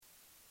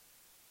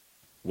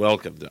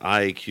Welcome to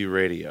IAQ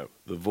Radio,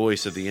 the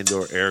voice of the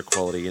indoor air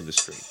quality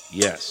industry.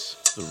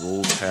 Yes, the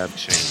rules have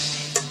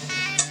changed.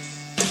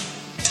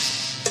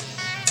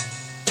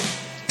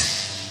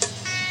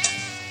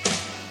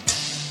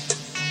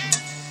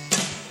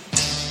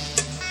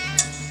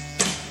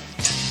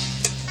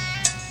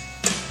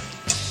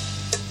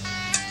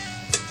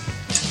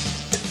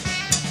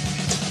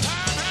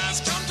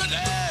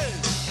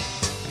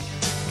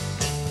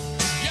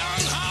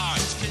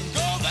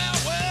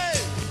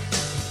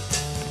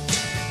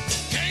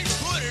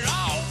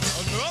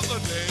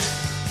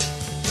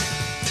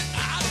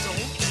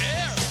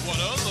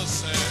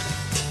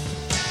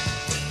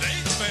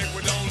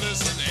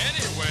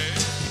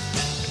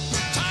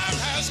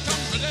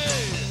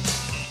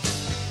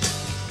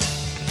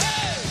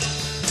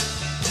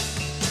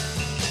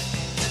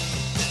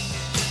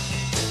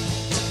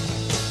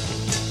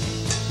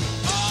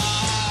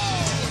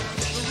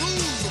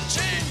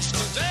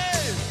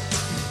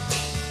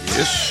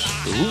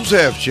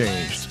 Have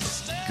changed.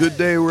 Good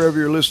day wherever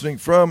you're listening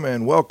from,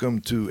 and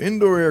welcome to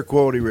Indoor Air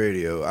Quality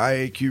Radio,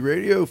 IAQ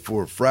Radio,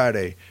 for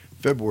Friday,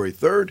 February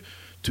 3rd,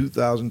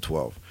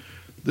 2012.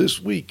 This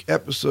week,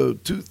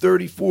 episode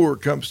 234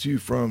 comes to you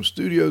from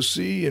Studio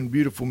C in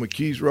beautiful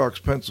McKees Rocks,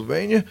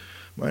 Pennsylvania.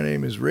 My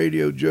name is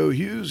Radio Joe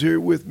Hughes. Here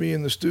with me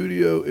in the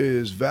studio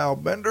is Val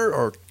Bender,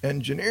 our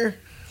engineer.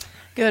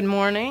 Good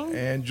morning.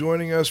 And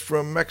joining us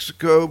from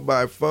Mexico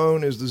by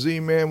phone is the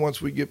Z-Man.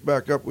 Once we get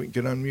back up, we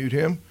can unmute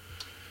him.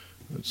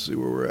 Let's see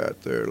where we're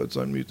at there. Let's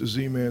unmute the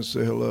Z-Man and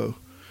say hello.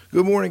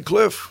 Good morning,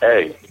 Cliff.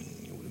 Hey.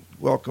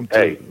 Welcome to...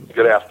 Hey,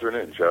 good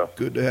afternoon, Joe.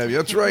 Good to have you.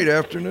 That's right,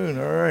 afternoon.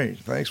 All right.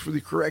 Thanks for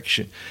the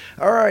correction.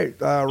 All right.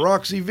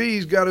 Roxy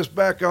V's got us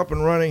back up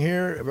and running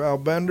here. Val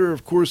Bender,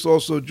 of course,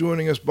 also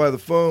joining us by the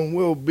phone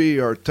will be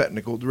our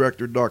technical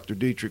director, Dr.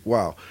 Dietrich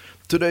Weil.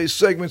 Today's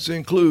segments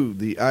include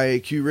the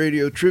IAQ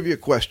Radio Trivia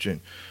Question.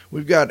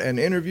 We've got an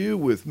interview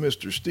with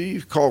Mr.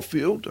 Steve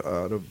Caulfield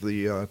out of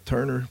the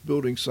Turner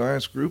Building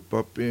Science Group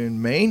up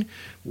in Maine.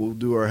 We'll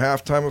do our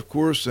halftime, of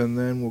course, and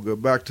then we'll go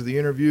back to the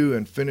interview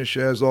and finish,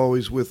 as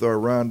always, with our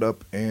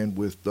roundup and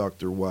with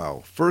Dr.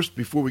 Wow. First,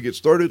 before we get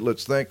started,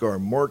 let's thank our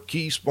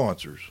marquee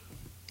sponsors.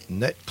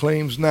 Net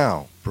Claims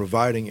Now,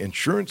 providing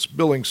insurance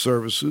billing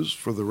services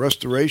for the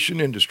restoration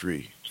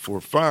industry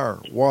for fire,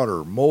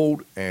 water,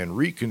 mold, and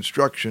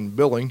reconstruction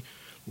billing.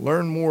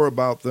 Learn more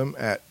about them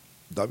at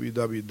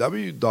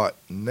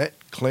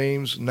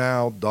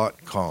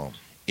www.netclaimsnow.com.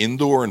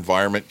 Indoor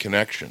Environment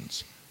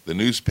Connections, the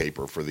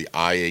newspaper for the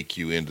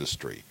IAQ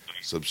industry.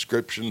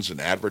 Subscriptions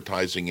and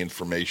advertising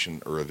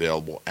information are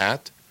available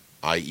at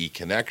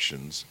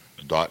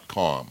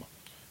ieconnections.com.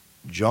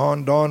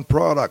 John Don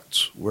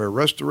Products, where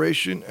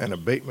restoration and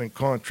abatement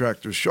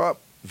contractors shop.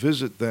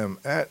 Visit them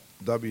at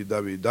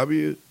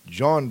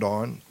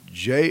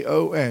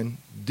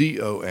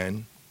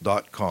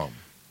www.jondon.com.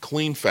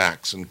 Clean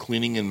Facts and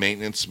Cleaning and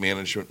Maintenance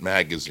Management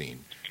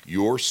Magazine,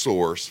 your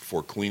source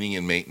for cleaning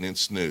and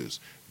maintenance news.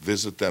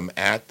 Visit them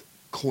at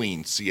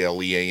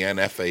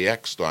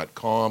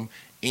cleanfax.com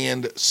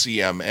and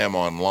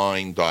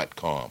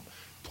cmmonline.com.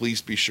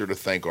 Please be sure to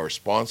thank our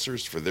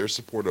sponsors for their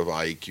support of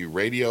IAQ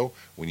Radio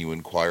when you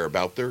inquire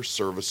about their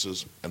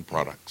services and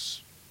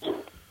products.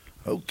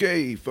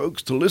 Okay,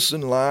 folks, to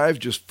listen live,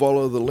 just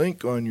follow the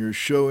link on your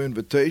show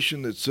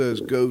invitation that says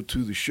go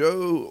to the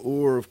show,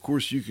 or, of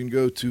course, you can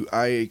go to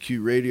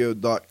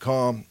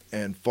iaqradio.com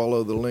and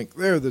follow the link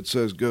there that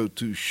says go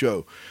to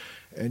show.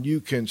 And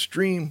you can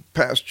stream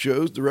past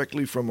shows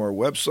directly from our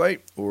website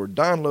or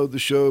download the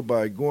show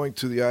by going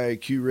to the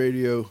IAQ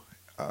Radio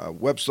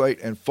website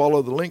and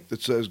follow the link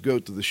that says go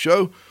to the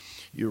show.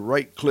 You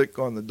right-click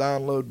on the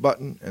download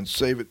button and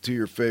save it to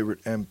your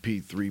favorite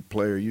MP3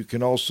 player. You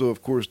can also,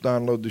 of course,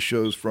 download the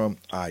shows from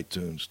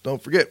iTunes.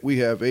 Don't forget, we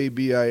have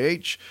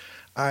ABIH,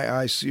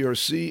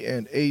 IICRC,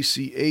 and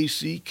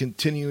ACAC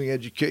continuing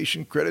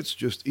education credits.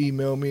 Just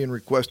email me and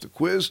request a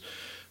quiz.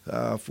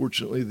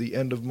 Fortunately, the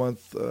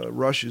end-of-month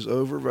rush is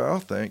over,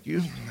 Val. Thank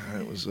you.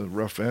 It was a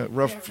rough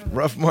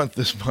month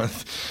this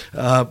month.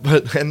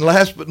 And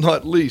last but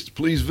not least,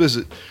 please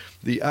visit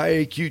the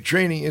IAQ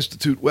Training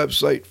Institute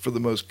website for the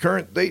most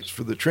current dates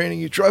for the training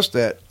you trust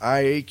at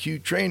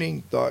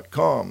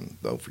iaqtraining.com.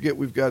 Don't forget,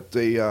 we've got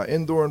the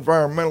Indoor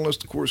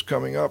Environmentalist course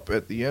coming up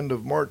at the end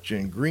of March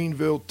in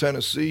Greenville,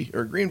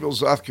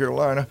 South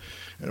Carolina.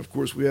 And, of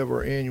course, we have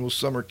our annual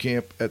summer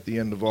camp at the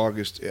end of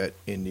August at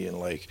Indian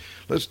Lake.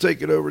 Let's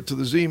take it over to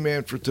the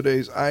Z-Man for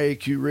today's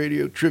IAQ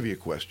Radio Trivia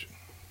Question.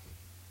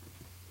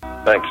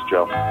 Thanks,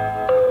 Joe.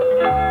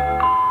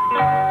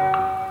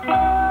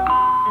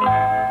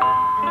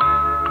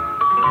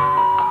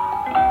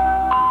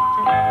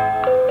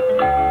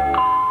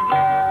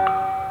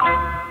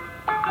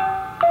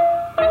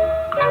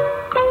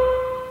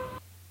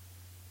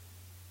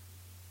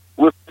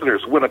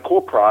 Listeners win a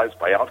cool prize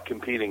by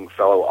outcompeting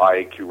fellow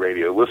IAQ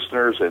Radio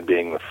listeners and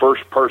being the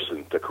first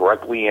person to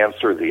correctly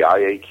answer the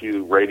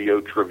IAQ Radio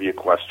Trivia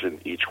Question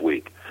each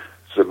week.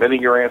 Submitting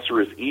your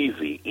answer is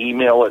easy.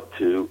 Email it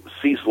to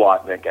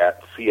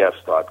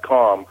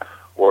cslotnick@cs.com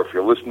or if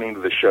you're listening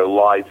to the show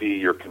live via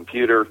your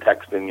computer,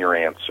 text in your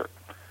answer.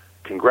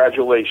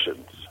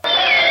 Congratulations.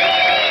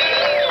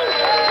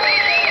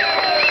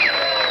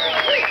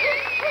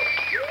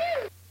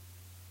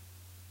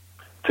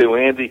 To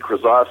Andy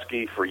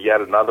Krasowski for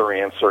yet another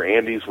answer.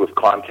 Andy's with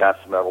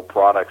Comcast Metal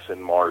Products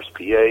in Mars,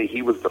 PA.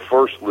 He was the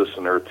first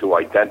listener to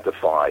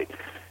identify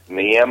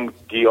Niem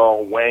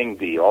Gyal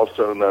Wangdi,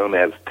 also known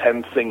as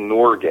Tenzing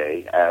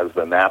Norgay, as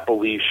the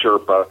Nepalese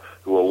Sherpa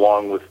who,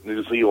 along with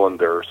New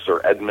Zealander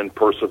Sir Edmund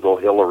Percival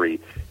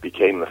Hillary,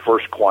 became the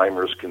first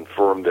climbers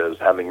confirmed as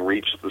having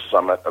reached the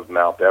summit of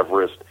Mount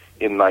Everest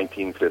in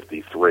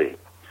 1953.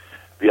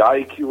 The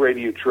IAQ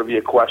Radio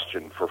Trivia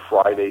question for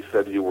Friday,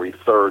 February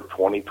 3rd,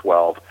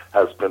 2012,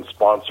 has been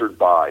sponsored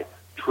by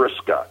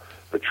Triska,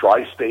 the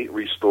Tri-State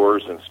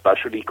Restorers and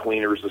Specialty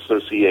Cleaners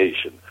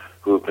Association,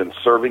 who have been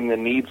serving the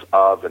needs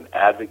of and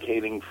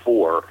advocating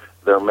for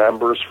their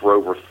members for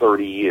over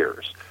 30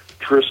 years.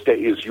 Triska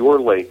is your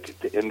link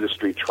to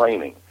industry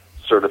training,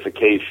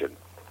 certification,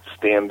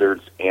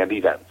 standards, and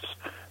events.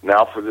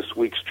 Now for this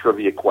week's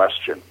trivia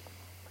question.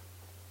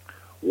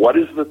 What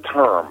is the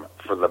term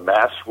for the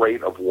mass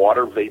rate of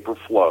water vapor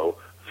flow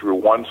through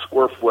 1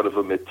 square foot of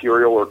a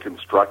material or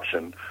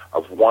construction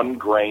of 1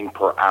 grain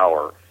per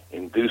hour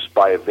induced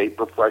by a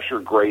vapor pressure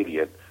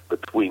gradient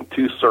between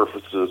two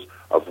surfaces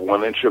of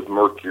 1 inch of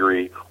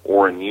mercury,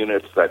 or in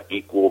units that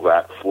equal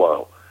that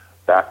flow?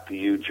 Back to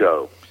you,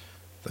 Joe.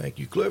 Thank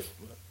you, Cliff.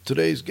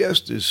 Today's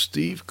guest is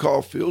Steve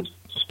Caulfield,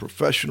 a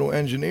professional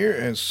engineer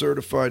and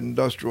certified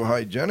industrial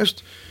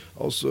hygienist,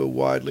 also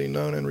widely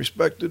known and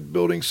respected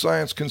building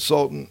science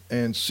consultant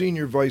and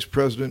senior vice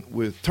president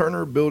with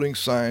Turner Building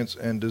Science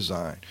and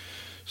Design.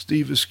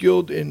 Steve is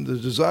skilled in the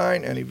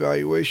design and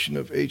evaluation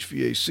of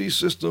HVAC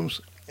systems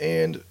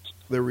and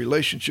their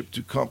relationship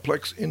to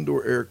complex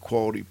indoor air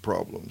quality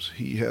problems.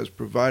 He has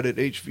provided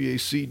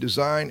HVAC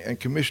design and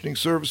commissioning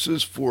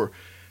services for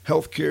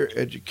healthcare,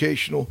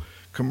 educational,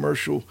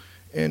 commercial,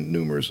 and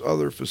numerous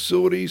other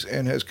facilities,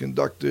 and has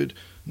conducted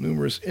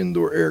numerous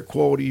indoor air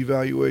quality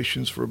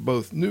evaluations for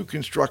both new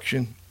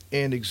construction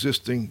and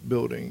existing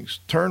buildings.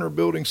 Turner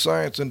Building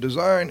Science and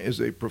Design is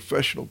a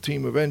professional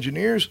team of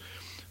engineers.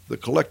 The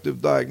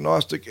collective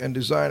diagnostic and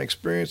design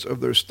experience of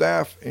their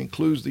staff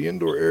includes the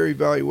indoor air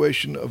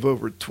evaluation of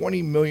over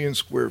 20 million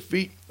square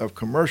feet of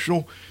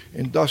commercial,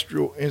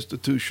 industrial,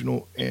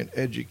 institutional, and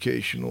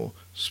educational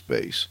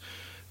space.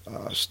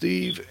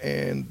 Steve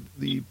and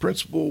the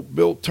principal,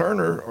 Bill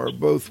Turner, are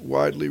both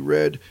widely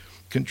read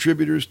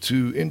contributors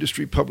to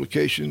industry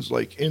publications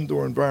like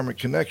Indoor Environment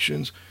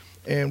Connections,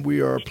 and we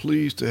are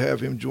pleased to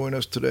have him join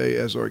us today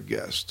as our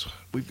guest.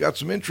 We've got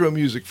some intro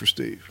music for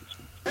Steve.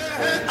 I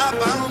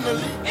found the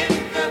leak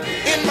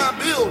in my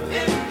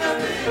building,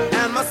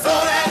 and my soul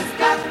has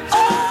got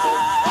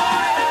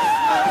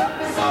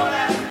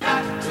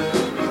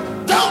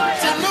don't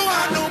you know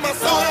I know my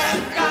soul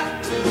has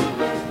got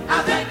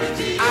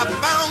I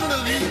found the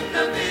leak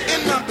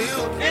in my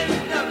building,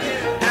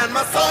 and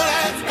my soul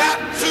has got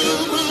to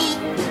move,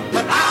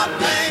 but I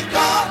thank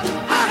God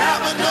I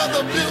have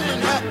another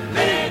building up.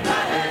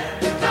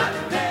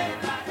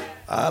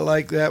 I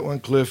like that one,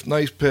 Cliff.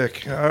 Nice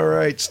pick. All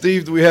right,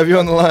 Steve, do we have you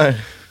on the line?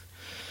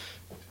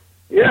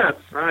 Yes.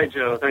 Hi,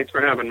 Joe. Thanks for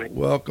having me.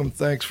 Welcome.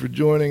 Thanks for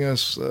joining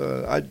us.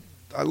 I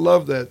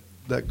love that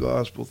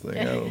gospel thing.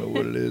 I don't know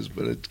what it is,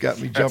 but it's got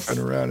me jumping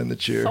around in the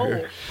chair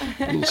here.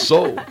 A little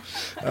soul.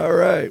 All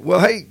right. Well,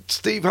 hey,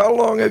 Steve, how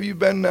long have you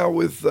been now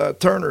with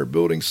Turner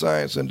Building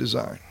Science and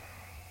Design?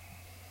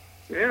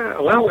 Yeah,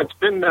 well, it's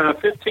been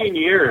 15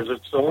 years.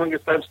 It's the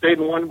longest I've stayed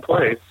in one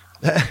place.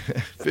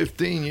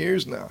 15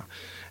 years now.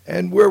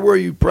 And where were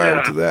you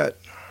prior to that?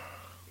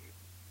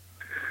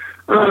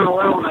 Well,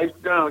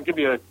 I'll give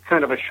you a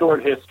kind of a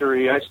short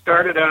history. I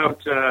started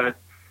out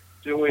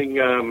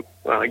doing,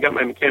 I got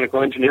my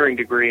mechanical engineering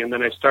degree, and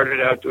then I started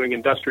out doing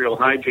industrial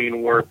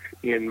hygiene work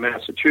in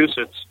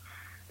Massachusetts,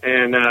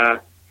 and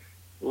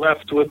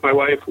left with my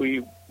wife.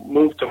 We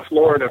moved to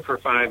Florida for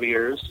 5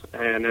 years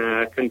and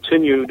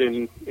continued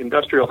in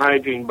industrial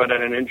hygiene, but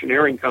at an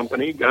engineering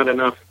company, got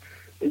enough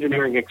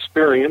engineering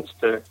experience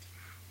to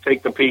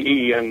take the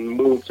PE and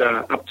moved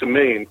up to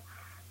Maine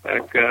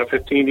back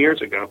 15 years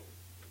ago.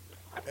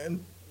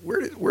 And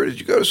where did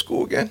you go to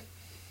school again?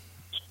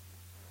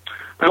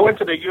 I went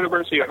to the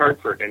University of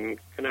Hartford in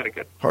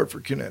Connecticut.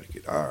 Hartford,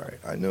 Connecticut. All right.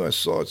 I knew I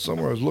saw it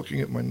somewhere. I was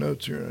looking at my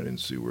notes here, and I didn't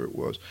see where it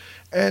was.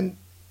 And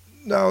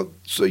now,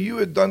 so you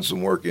had done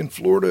some work in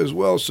Florida as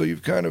well, so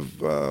you've kind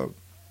of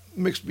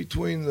mixed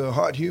between the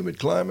hot, humid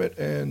climate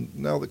and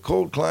now the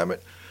cold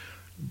climate.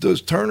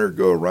 Does Turner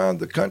go around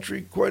the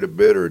country quite a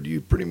bit, or do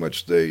you pretty much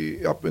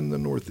stay up in the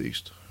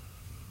Northeast?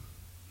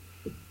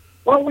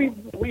 Well,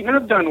 we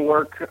have done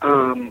work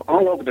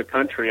all over the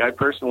country. I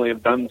personally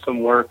have done some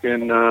work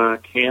in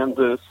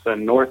Kansas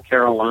and North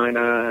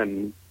Carolina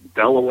and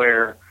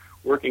Delaware,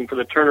 working for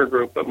the Turner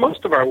Group, but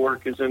most of our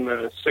work is in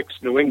the 6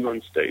 New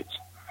England states.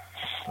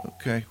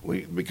 Okay,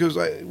 because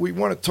we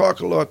want to talk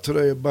a lot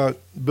today about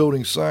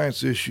building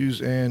science issues,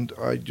 and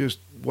I just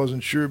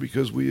wasn't sure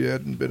because we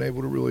hadn't been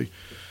able to really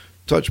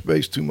touch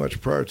base too much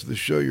prior to the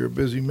show. You're a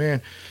busy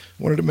man.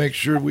 Wanted to make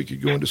sure we could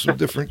go into some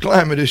different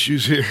climate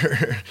issues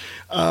here.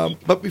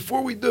 But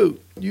before we do,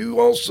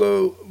 you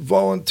also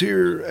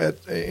volunteer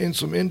in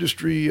some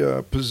industry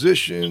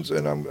positions,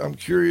 and I'm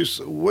curious,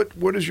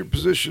 what is your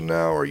position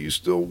now? Are you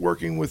still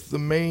working with the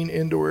Maine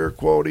Indoor Air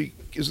Quality?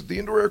 Is it the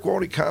Indoor Air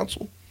Quality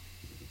Council?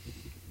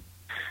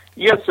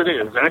 Yes, it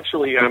is.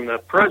 Actually, I'm the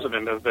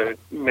president of the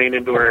Maine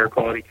Indoor Air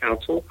Quality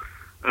Council,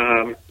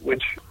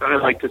 which I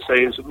like to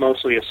say is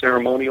mostly a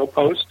ceremonial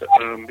post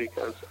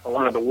because a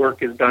lot of the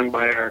work is done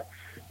by our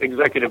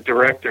executive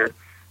director.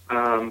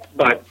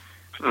 But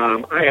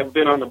I have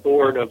been on the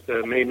board of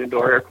the Maine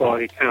Indoor Air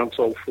Quality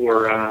Council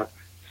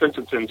since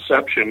its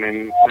inception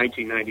in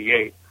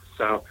 1998.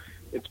 So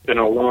it's been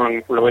a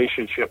long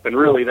relationship, and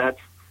really that's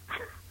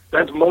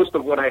most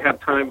of what I have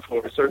time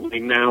for, certainly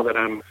now that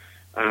I'm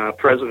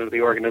president of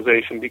the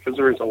organization, because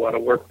there is a lot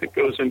of work that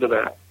goes into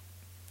that.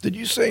 Did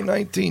you say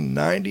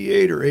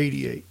 1998 or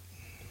 88?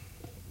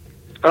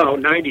 Oh,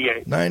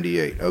 98.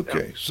 98,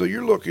 okay. Yeah. So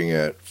you're looking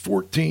at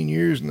 14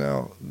 years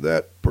now.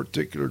 That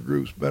particular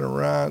group's been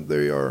around.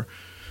 They are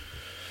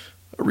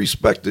a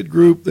respected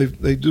group.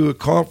 They do a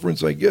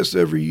conference, I guess,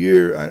 every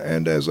year,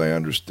 and as I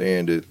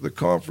understand it, the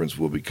conference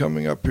will be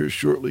coming up here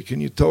shortly. Can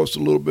you tell us a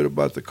little bit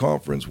about the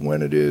conference,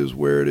 when it is,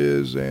 where it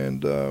is,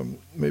 and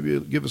maybe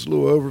give us a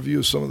little overview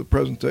of some of the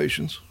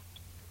presentations?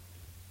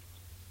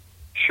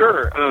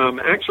 Sure.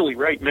 Actually,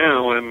 right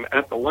now I'm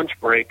at the lunch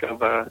break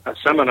of a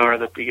seminar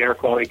that the Air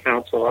Quality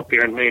Council up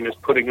here in Maine is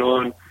putting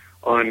on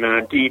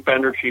deep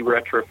energy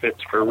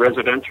retrofits for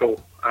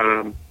residential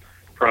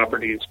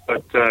properties.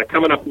 But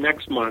coming up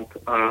next month,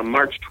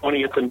 March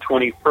 20th and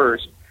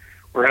 21st,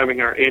 we're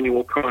having our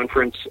annual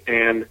conference,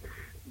 and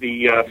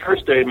the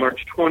first day,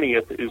 March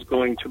 20th, is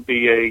going to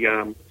be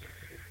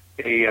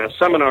a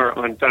seminar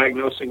on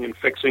diagnosing and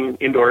fixing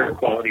indoor air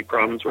quality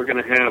problems. We're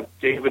going to have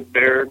David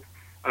Baird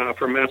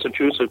from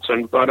Massachusetts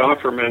and Bud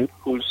Offerman,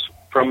 who's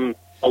from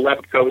the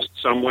left coast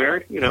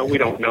somewhere. You know, we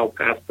don't know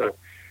past the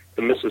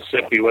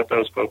Mississippi what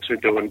those folks are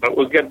doing, but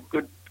we'll get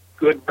good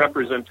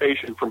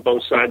representation from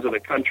both sides of the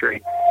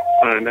country,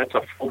 and that's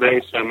a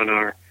full-day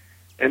seminar.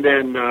 And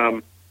then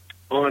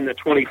on the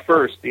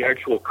 21st, the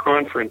actual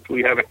conference,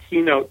 we have a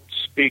keynote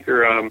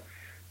speaker,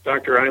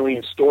 Dr.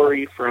 Eileen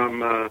Story from,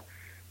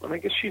 well, I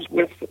guess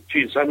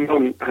I've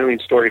known Eileen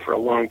Story for a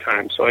long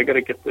time, so I got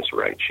to get this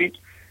right.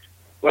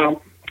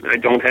 I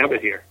don't have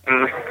it here.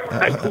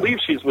 I believe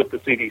she's with the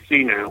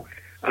CDC now.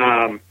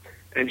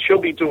 And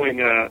she'll be doing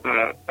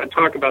a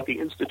talk about the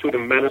Institute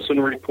of Medicine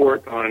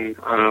report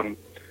on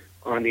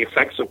the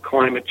effects of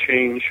climate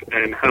change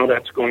and how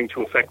that's going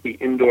to affect the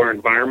indoor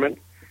environment.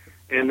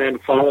 And then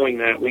following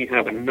that, we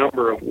have a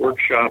number of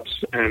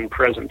workshops and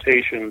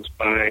presentations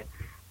by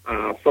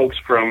folks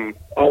from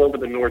all over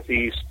the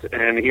Northeast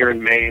and here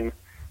in Maine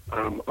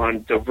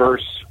on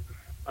diverse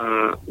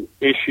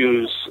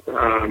issues,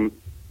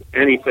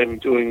 anything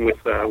doing with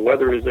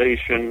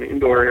weatherization,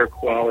 indoor air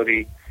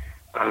quality,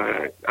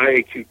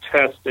 IAQ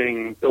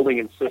testing, building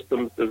and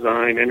systems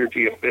design,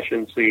 energy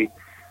efficiency,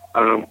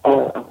 a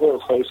whole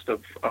host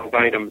of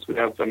items. We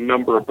have a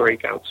number of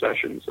breakout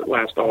sessions that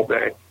last all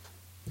day.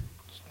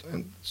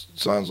 And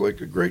sounds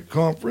like a great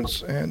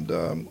conference, and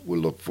we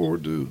look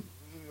forward to,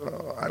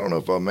 I don't know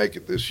if I'll make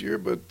it this year,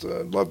 but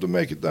I'd love to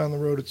make it down the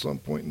road at some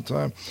point in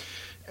time.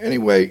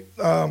 Anyway,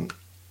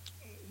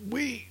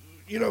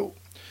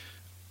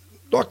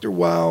 Dr.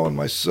 Wow and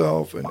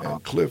myself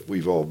and Cliff,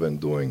 we've all been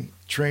doing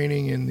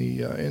training in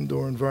the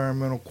indoor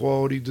environmental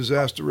quality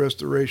disaster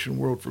restoration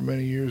world for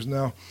many years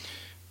now.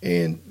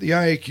 And the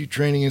IAQ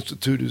Training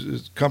Institute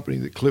is a company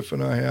that Cliff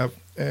and I have,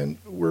 and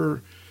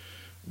we're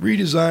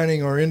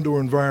redesigning our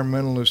indoor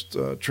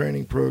environmentalist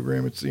training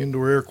program. It's the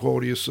Indoor Air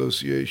Quality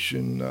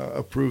Association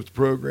approved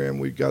program.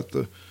 We've got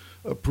the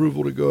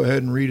approval to go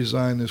ahead and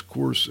redesign this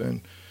course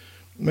and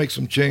make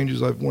some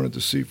changes I've wanted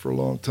to see for a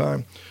long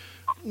time.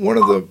 One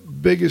of the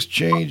biggest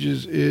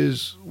changes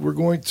is we're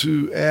going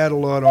to add a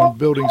lot on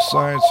building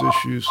science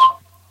issues,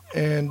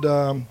 and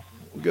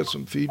we got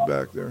some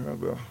feedback there.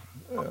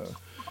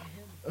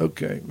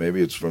 Okay,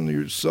 maybe it's from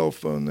your cell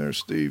phone there,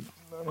 Steve.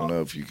 I don't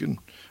know if you can.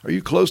 Are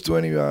you close to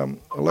any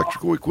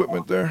electrical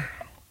equipment there?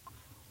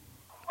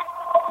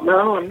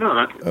 No, I'm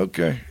not.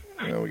 Okay,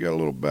 we got a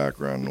little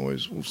background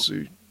noise. We'll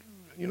see.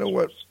 You know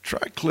what?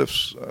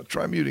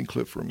 Try muting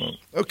Cliff for a moment.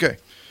 Okay.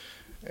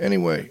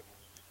 Anyway.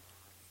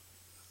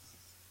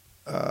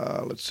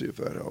 Let's see if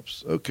that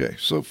helps. Okay,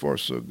 so far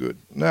so good.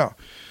 Now,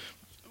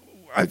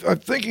 I'm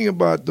thinking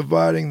about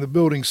dividing the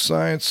building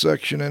science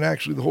section and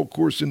actually the whole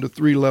course into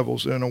 3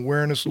 levels: an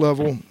awareness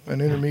level,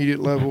 an intermediate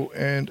level,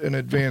 and an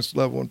advanced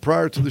level. And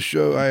prior to the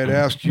show, I had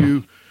asked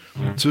you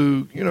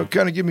to,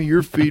 kind of give me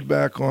your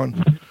feedback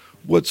on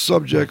what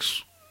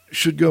subjects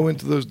should go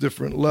into those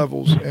different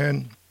levels.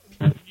 And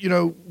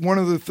one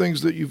of the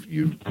things that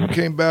you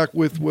came back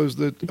with was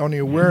that on the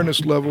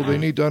awareness level, they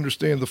need to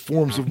understand the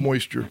forms of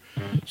moisture.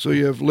 So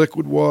you have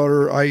liquid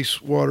water,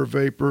 ice, water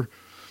vapor,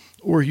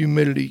 or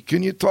humidity.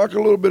 Can you talk a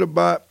little bit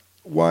about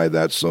why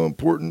that's so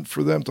important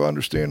for them to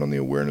understand on the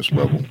awareness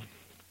level?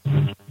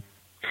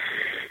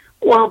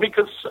 Well,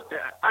 because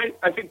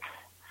I think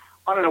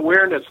on an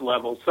awareness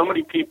level, so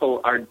many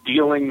people are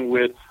dealing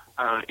with,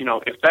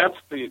 if that's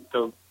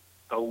the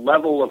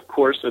level of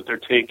course that they're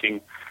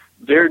taking,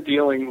 they're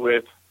dealing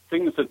with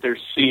things that they're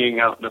seeing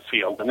out in the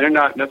field. And they're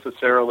not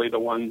necessarily the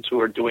ones who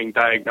are doing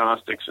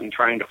diagnostics and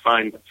trying to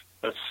find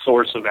the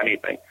source of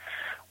anything.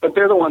 But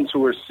they're the ones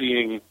who are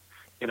seeing,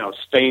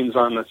 stains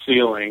on the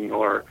ceiling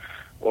or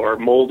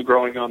mold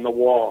growing on the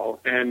wall.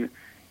 And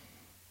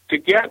to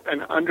get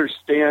an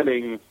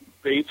understanding,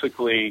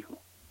 basically,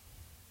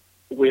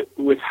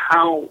 with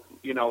how,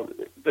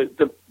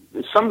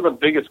 some of the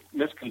biggest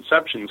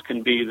misconceptions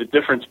can be the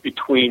difference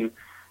between,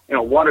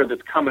 water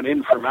that's coming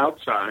in from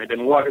outside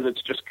and water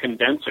that's just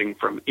condensing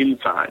from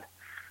inside.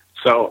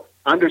 So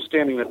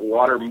understanding that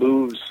water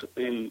moves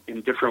in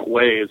different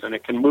ways, and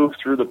it can move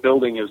through the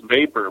building as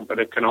vapor, but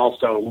it can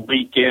also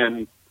leak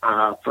in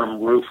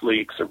from roof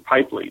leaks or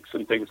pipe leaks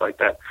and things like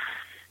that.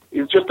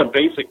 It's just a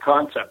basic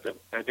concept that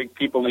I think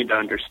people need to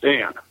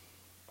understand.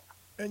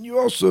 And you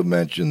also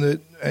mentioned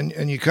that,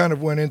 and you kind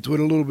of went into it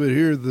a little bit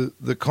here,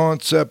 the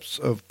concepts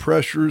of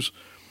pressures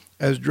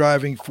as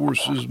driving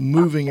forces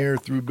moving air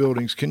through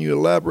buildings. Can you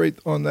elaborate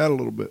on that a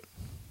little bit?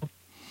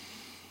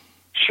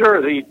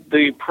 Sure.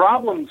 The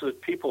problems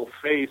that people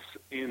face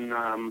in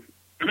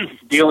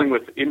dealing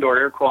with indoor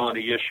air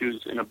quality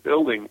issues in a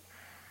building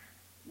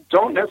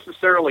don't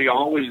necessarily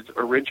always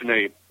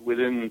originate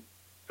within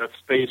the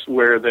space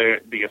where the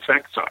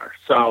effects are.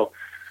 So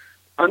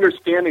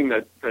understanding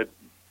that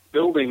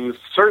buildings,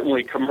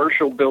 certainly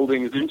commercial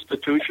buildings,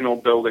 institutional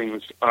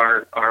buildings,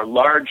 are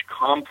large,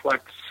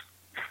 complex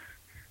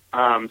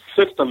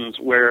systems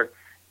where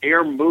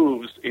air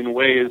moves in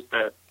ways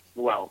that,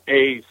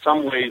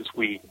 some ways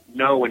we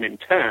know and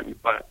intend,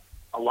 but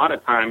a lot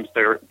of times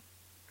the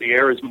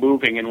air is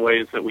moving in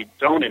ways that we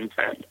don't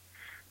intend,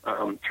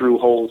 through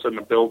holes in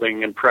the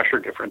building and pressure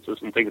differences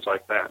and things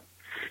like that.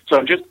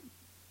 So just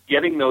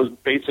getting those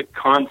basic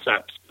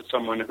concepts to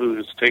someone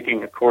who's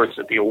taking a course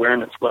at the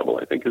awareness level,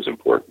 I think, is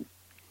important.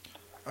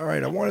 All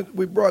right,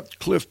 we brought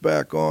Cliff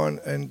back on,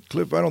 and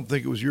Cliff, I don't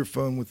think it was your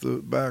phone with the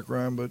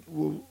background, but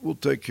we'll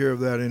take care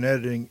of that in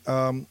editing.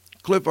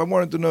 Cliff, I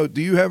wanted to know,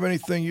 do you have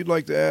anything you'd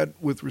like to add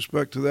with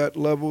respect to that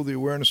level, the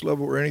awareness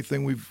level, or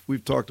anything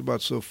we've talked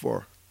about so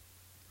far?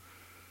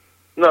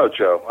 No,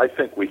 Joe. I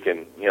think we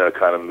can,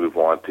 kind of move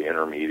on to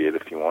intermediate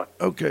if you want.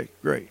 Okay,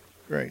 great.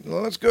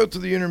 Well, let's go to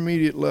the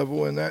intermediate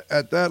level, and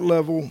at that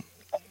level,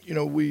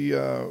 we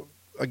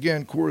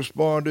again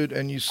corresponded,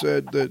 and you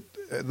said that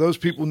those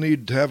people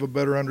need to have a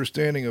better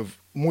understanding of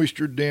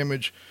moisture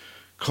damage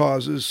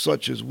causes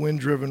such as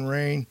wind-driven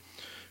rain,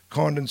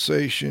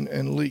 condensation,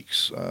 and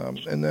leaks,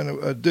 and then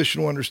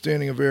additional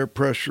understanding of air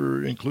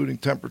pressure, including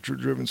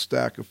temperature-driven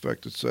stack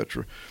effect,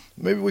 etc.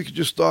 Maybe we could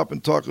just stop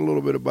and talk a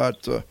little bit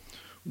about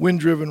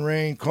wind-driven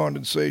rain,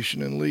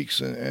 condensation, and leaks,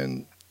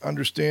 and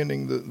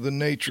understanding the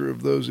nature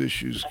of those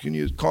issues. Can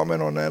you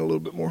comment on that a little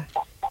bit more?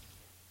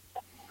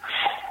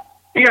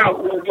 Yeah,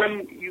 well,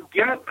 when you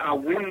get a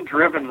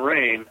wind-driven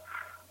rain,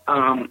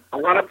 a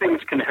lot of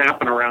things can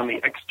happen around the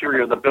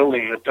exterior of the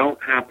building that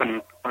don't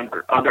happen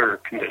under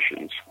other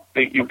conditions.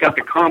 You've got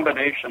the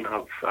combination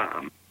of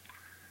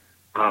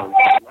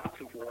lots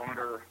of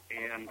water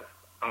and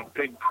a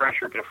big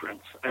pressure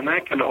difference, and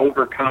that can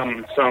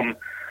overcome some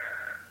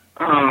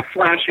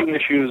flashing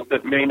issues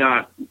that you may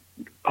not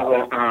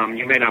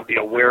be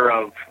aware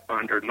of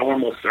under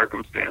normal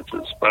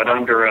circumstances. But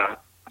under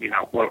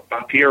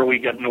up here we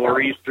get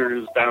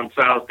nor'easters, down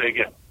south they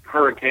get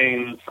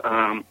hurricanes.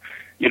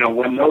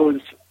 When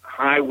those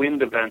high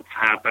wind events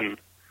happen,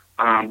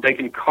 they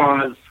can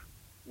cause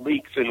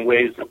leaks in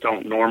ways that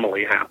don't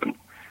normally happen.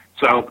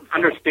 So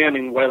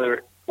understanding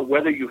whether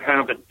you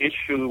have an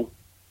issue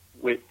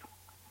with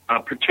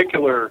a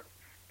particular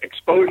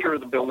exposure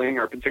of the building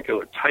or a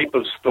particular type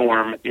of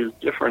storm is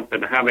different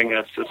than having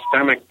a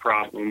systemic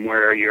problem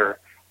where your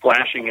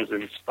flashing is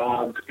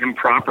installed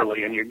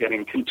improperly and you're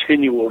getting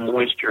continual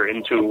moisture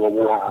into a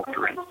wall,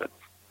 for instance.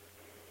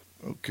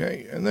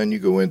 Okay, and then you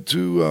go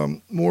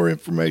into more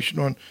information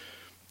on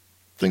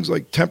things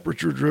like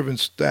temperature-driven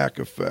stack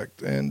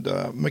effect and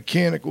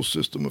mechanical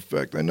system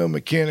effect. I know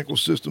mechanical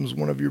system is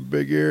one of your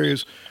big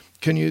areas.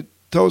 Can you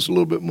tell us a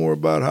little bit more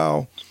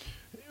about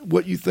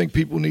what you think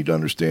people need to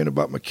understand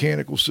about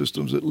mechanical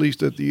systems, at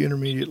least at the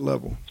intermediate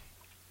level?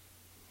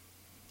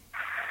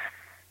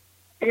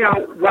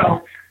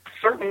 Well,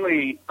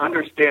 certainly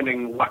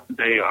understanding what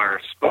they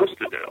are supposed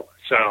to do.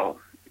 So,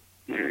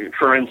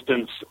 for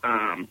instance,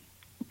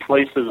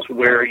 places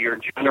where you're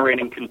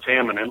generating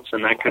contaminants,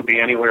 and that could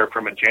be anywhere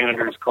from a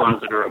janitor's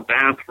closet or a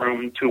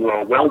bathroom to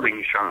a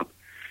welding shop,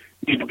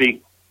 need to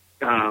be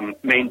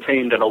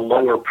maintained at a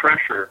lower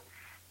pressure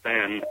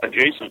than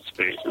adjacent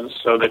spaces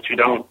so that you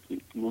don't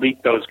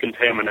leak those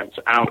contaminants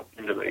out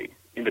into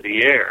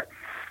the air.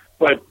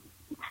 But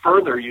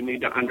further, you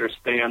need to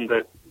understand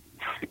that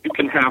you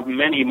can have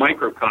many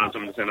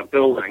microcosms in a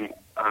building.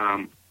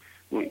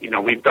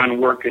 We've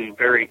done work in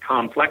very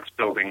complex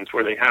buildings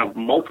where they have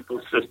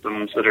multiple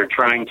systems that are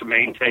trying to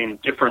maintain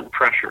different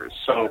pressures.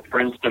 So, for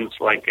instance,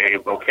 like a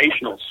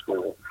vocational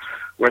school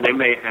where they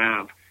may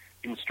have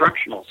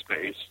instructional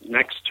space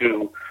next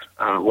to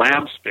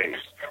lab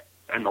space.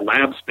 And the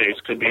lab space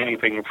could be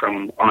anything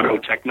from auto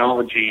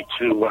technology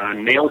to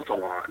nail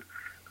salon.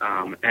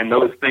 And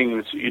those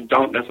things, you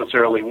don't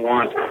necessarily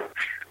want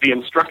the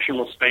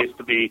instructional space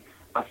to be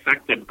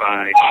affected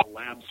by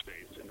lab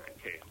space in that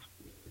case.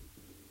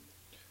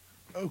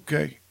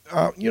 Okay.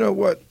 You know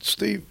what,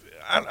 Steve?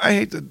 I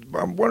hate to.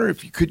 I'm wondering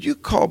if could you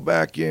call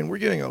back in? We're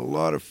getting a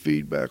lot of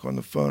feedback on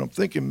the phone. I'm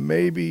thinking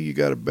maybe you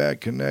got a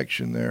bad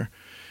connection there,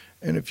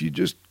 and if you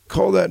just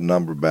call that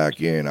number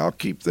back in, I'll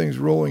keep things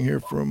rolling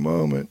here for a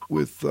moment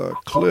with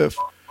Cliff,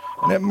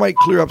 and that might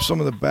clear up some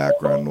of the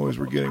background noise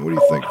we're getting. What do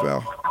you think,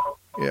 Val?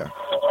 Yeah.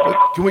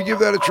 Can we give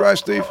that a try,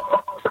 Steve?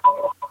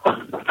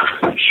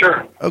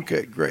 Sure.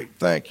 Okay, great.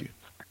 Thank you.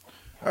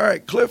 All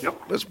right, Cliff.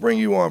 Yep. Let's bring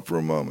you on for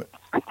a moment.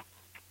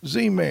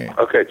 Z-Man.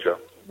 Okay, Joe.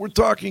 We're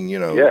talking,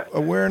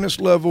 awareness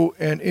level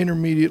and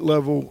intermediate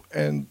level.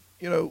 And,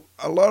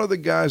 a lot of the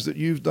guys that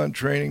you've done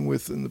training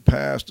with in the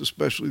past,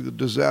 especially the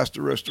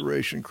disaster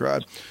restoration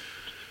crowd,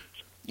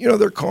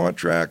 they're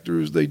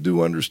contractors. They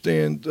do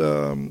understand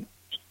a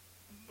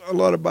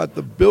lot about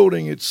the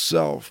building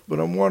itself. But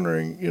I'm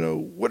wondering,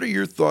 what are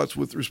your thoughts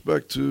with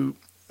respect to,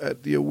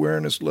 at the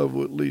awareness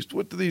level at least,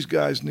 what do these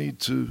guys need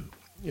to,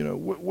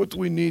 what do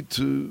we need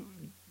to,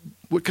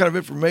 what kind of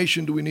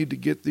information do we need to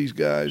get these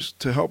guys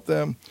to help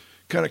them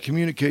kind of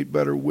communicate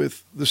better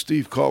with the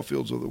Steve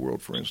Caulfields of the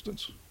world, for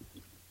instance?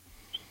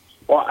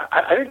 Well,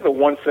 I think the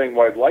one thing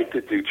what I'd like to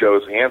do, Joe,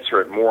 is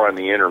answer it more on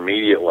the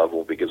intermediate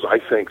level, because I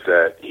think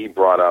that he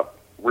brought up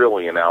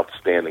really an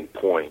outstanding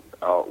point.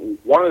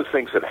 One of the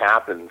things that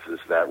happens is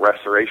that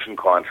restoration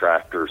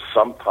contractors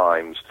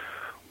sometimes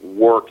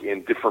work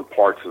in different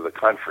parts of the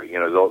country.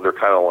 They're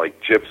kind of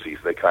like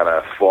gypsies. They kind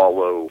of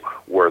follow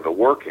where the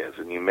work is.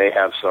 And you may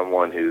have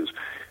someone who's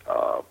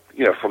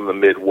from the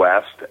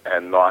Midwest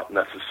and not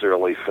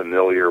necessarily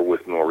familiar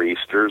with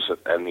nor'easters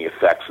and the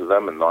effects of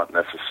them, and not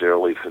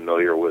necessarily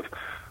familiar with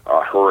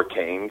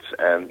hurricanes.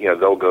 And,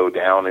 they'll go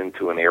down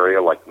into an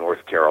area like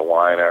North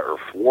Carolina or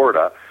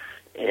Florida,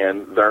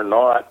 and they're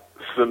not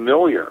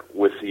familiar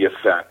with the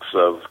effects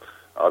of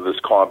this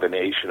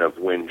combination of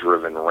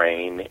wind-driven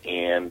rain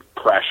and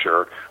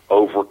pressure,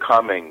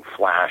 overcoming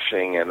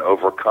flashing and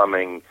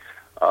overcoming,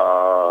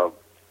 other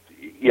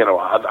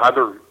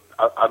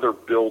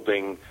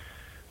building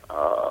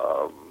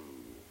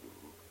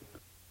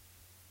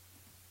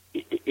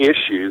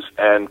issues,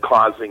 and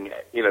causing,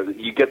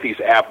 you get these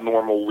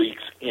abnormal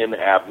leaks in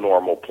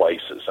abnormal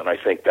places. And I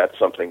think that's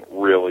something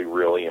really,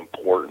 really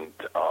important,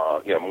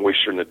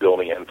 moisture in the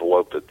building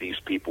envelope that these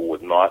people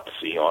would not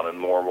see on a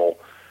normal,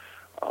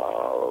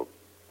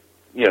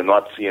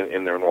 not see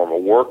in their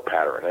normal work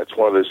pattern. It's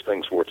one of those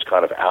things where it's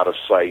kind of out of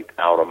sight,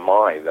 out of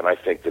mind. And I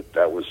think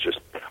that was just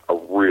a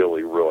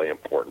really, really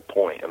important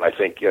point. And I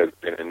think, they're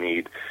going to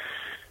need,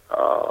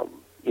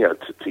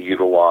 to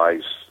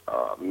utilize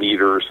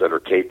meters that are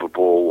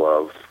capable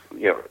of,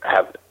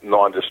 have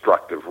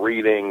non-destructive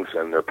readings,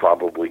 and they're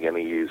probably going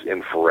to use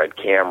infrared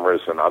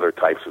cameras and other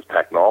types of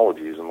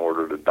technologies in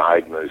order to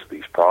diagnose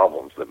these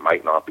problems that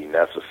might not be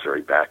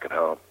necessary back at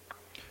home.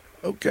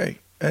 Okay.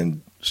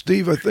 And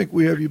Steve, I think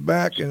we have you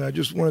back, and I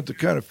just wanted to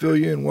kind of fill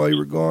you in while you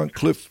were gone.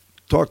 Cliff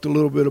talked a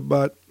little bit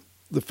about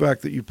the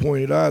fact that you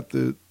pointed out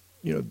that,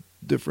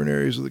 different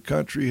areas of the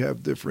country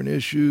have different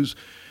issues.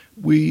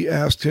 We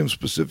asked him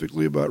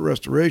specifically about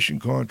restoration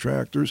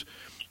contractors,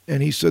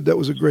 and he said that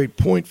was a great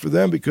point for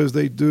them because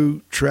they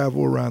do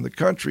travel around the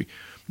country.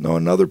 Now,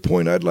 another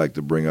point I'd like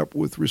to bring up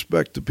with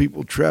respect to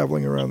people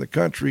traveling around the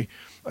country,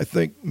 I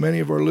think many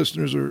of our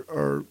listeners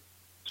are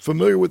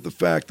familiar with the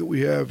fact that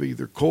we have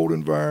either cold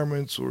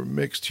environments or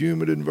mixed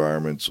humid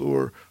environments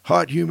or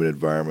hot humid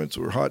environments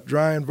or hot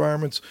dry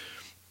environments.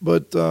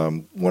 But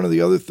one of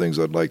the other things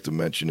I'd like to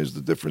mention is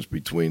the difference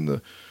between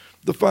the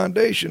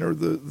foundation or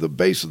the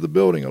base of the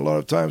building. A lot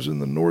of times in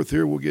the north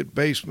here, we'll get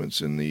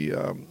basements. In the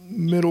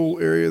middle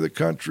area of the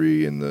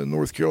country, in the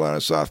North Carolina,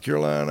 South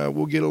Carolina,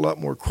 we'll get a lot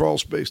more crawl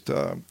space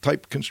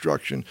type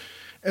construction.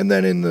 And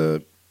then in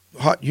the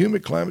hot,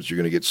 humid climates, you're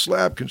going to get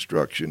slab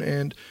construction,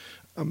 and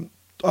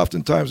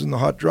oftentimes in the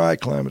hot, dry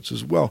climates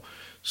as well.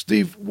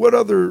 Steve, what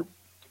other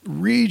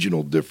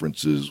regional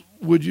differences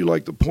would you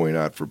like to point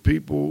out for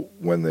people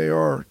when they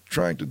are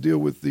trying to deal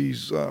with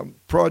these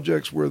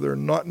projects where they're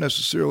not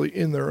necessarily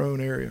in their own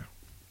area?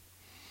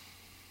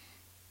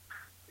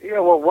 Yeah,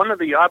 well, one of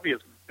the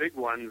obvious big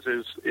ones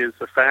is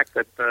the fact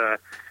that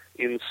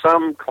in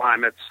some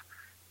climates,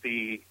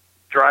 the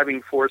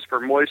driving force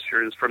for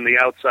moisture is from the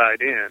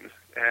outside in,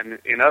 and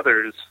in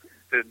others,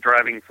 the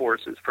driving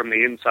force is from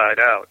the inside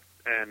out,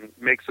 and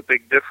makes a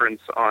big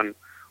difference on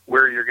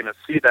where you're going to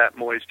see that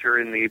moisture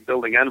in the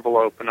building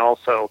envelope, and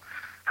also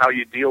how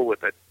you deal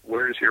with it.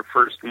 Where's your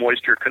first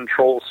moisture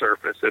control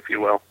surface, if you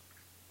will?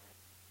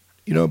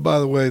 By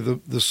the way,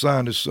 the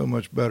sound is so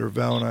much better.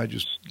 Val and I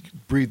just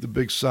breathed a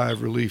big sigh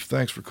of relief.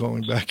 Thanks for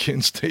calling back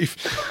in, Steve.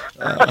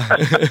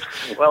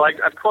 Well,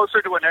 I'm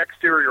closer to an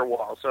exterior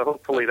wall, so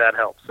hopefully that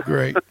helps.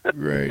 Great.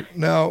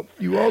 Now,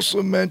 you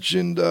also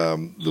mentioned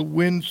the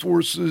wind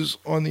forces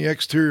on the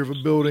exterior of a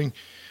building,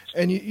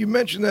 and you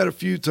mentioned that a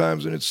few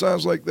times, and it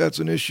sounds like that's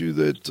an issue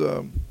that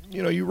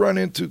you run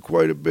into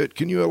quite a bit.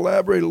 Can you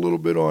elaborate a little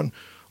bit on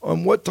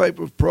what type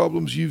of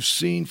problems you've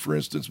seen, for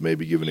instance,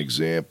 maybe give an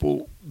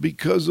example,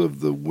 because of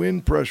the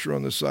wind pressure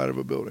on the side of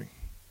a building?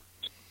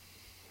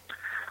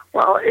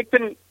 Well, it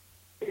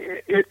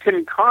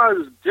can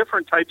cause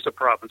different types of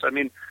problems. I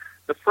mean,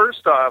 the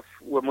first off,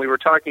 when we were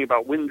talking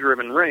about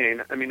wind-driven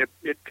rain, I mean,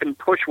 it can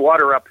push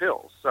water up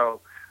hills.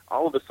 So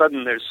all of a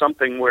sudden there's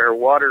something where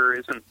water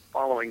isn't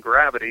following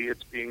gravity.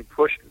 It's being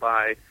pushed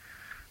by,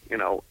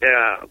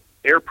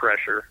 air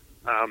pressure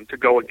to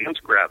go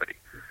against gravity.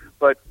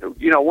 But,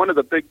 one of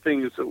the big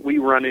things that we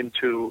run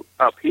into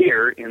up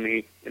here in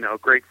the,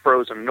 great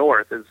frozen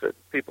north is that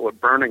people are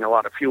burning a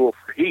lot of fuel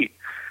for heat,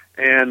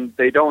 and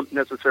they don't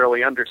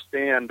necessarily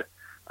understand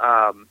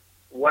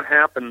what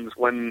happens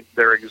when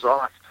their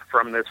exhaust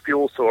from this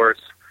fuel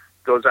source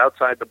goes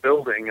outside the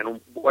building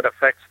and what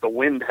effects the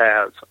wind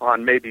has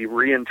on maybe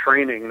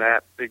re-entraining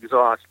that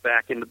exhaust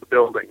back into the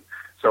building.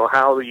 So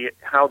how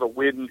the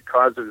wind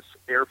causes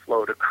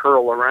airflow to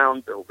curl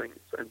around buildings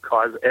and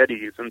cause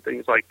eddies and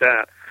things like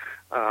that.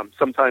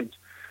 Sometimes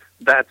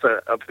that's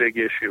a big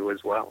issue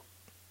as well.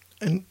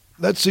 And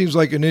that seems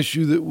like an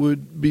issue that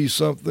would be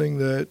something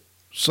that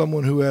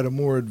someone who had a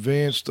more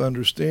advanced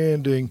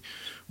understanding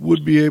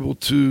would be able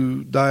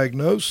to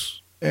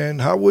diagnose.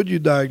 And how would you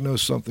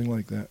diagnose something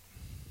like that?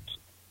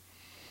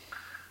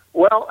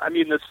 Well, I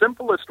mean, the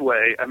simplest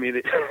way,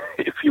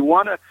 if you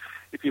want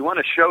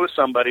to show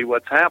somebody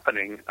what's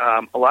happening,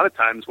 a lot of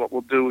times what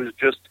we'll do is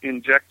just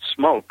inject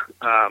smoke.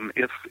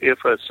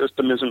 If a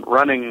system isn't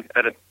running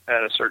at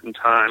a certain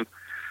time,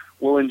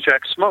 we'll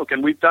inject smoke.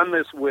 And we've done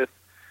this with,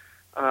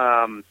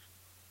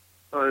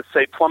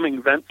 say,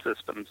 plumbing vent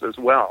systems as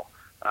well.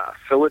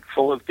 Fill it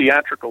full of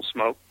theatrical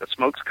smoke. The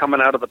smoke's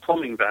coming out of the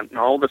plumbing vent, and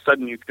all of a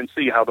sudden you can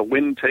see how the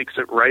wind takes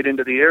it right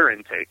into the air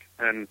intake.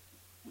 And,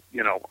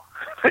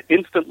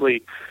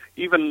 instantly,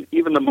 even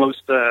the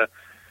most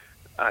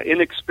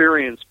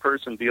inexperienced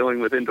person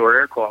dealing with indoor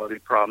air quality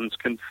problems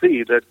can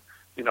see that,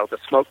 the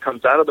smoke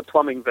comes out of the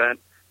plumbing vent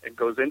and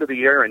goes into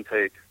the air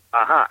intake.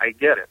 Aha, I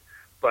get it.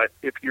 But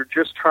if you're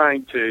just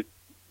trying to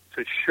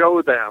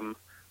show them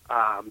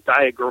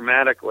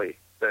diagrammatically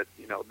that,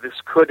 this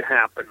could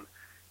happen,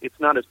 it's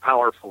not as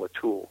powerful a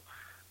tool.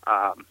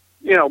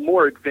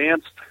 More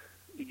advanced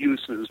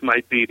uses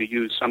might be to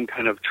use some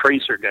kind of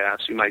tracer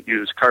gas. You might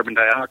use carbon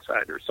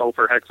dioxide or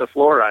sulfur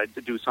hexafluoride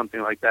to do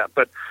something like that.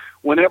 But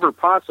whenever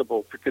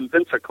possible, to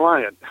convince a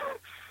client,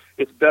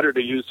 it's better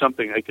to use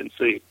something they can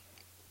see.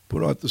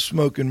 Put out the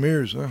smoke and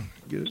mirrors, huh?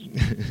 Get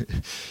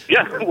it?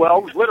 Yeah,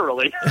 well,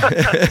 literally.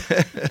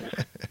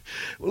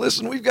 Well,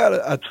 listen, we've got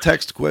a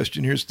text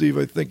question here, Steve.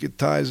 I think it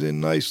ties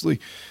in nicely.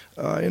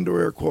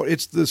 Indoor air quality.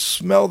 It's the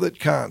smell that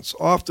counts.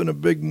 Often a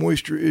big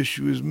moisture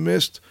issue is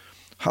missed.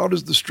 How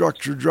does the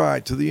structure dry,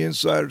 to the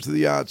inside or to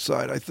the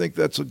outside? I think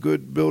that's a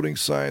good building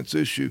science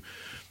issue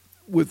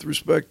with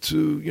respect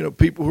to,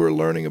 people who are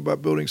learning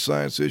about building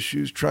science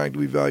issues, trying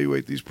to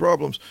evaluate these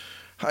problems.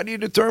 How do you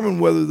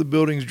determine whether the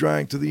building's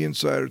drying to the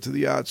inside or to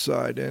the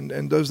outside?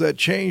 And does that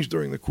change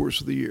during the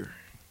course of the year?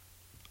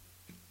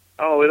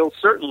 Oh, it'll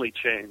certainly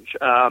change.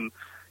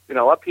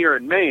 Up here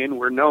in Maine,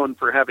 we're known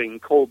for having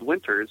cold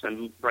winters,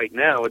 and right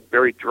now it's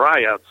very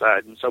dry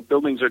outside, and so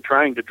buildings are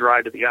trying to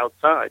dry to the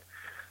outside.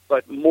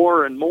 But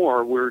more and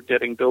more, we're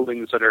getting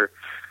buildings that are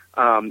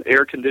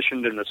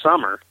air-conditioned in the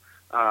summer,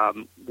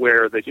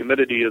 where the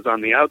humidity is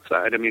on the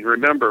outside. I mean,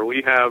 remember,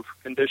 we have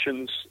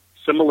conditions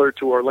similar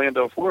to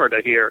Orlando,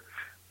 Florida here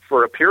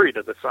for a period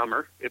of the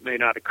summer. It may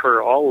not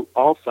occur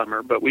all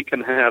summer, but we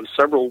can have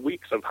several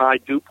weeks of high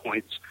dew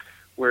points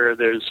where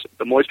the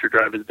moisture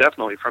drive is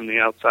definitely from the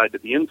outside to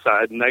the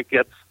inside, and that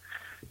gets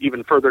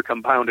even further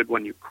compounded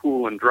when you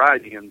cool and dry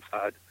the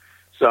inside.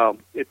 So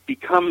it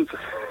becomes,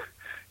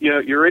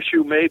 your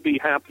issue may be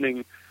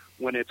happening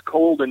when it's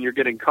cold and you're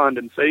getting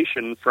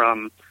condensation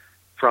from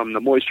the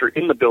moisture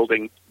in the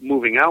building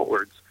moving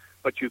outwards,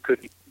 but you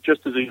could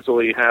just as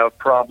easily have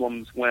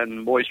problems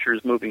when moisture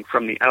is moving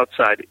from the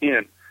outside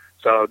in.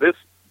 So this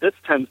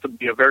tends to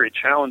be a very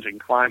challenging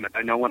climate.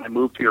 I know when I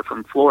moved here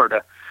from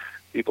Florida,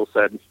 people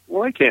said,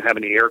 well, I can't have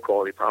any air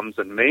quality problems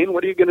in Maine.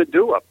 What are you going to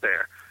do up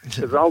there?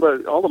 Because all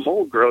the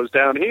mold grows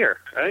down here,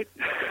 right?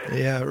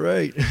 Yeah,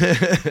 right.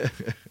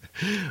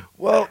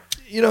 Well,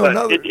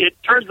 it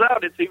turns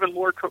out it's even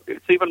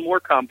more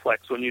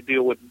complex when you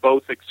deal with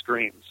both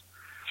extremes.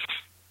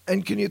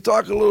 And can you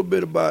talk a little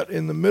bit about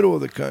in the middle of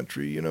the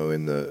country,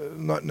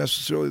 not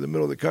necessarily the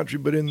middle of the country,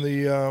 but in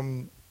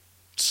the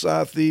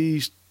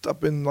southeast,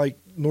 up in like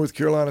North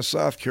Carolina,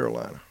 South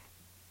Carolina?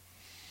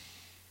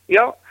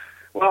 Yeah.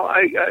 Well,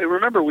 I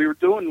remember we were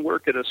doing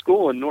work at a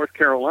school in North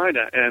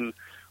Carolina, and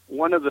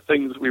one of the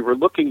things we were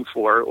looking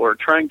for or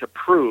trying to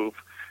prove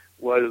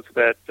was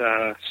that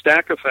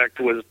stack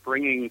effect was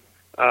bringing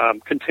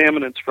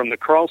contaminants from the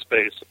crawl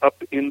space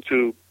up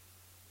into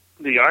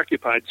the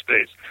occupied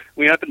space.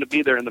 We happened to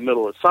be there in the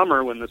middle of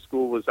summer when the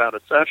school was out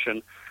of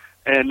session,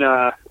 and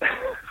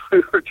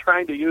we were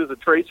trying to use a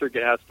tracer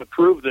gas to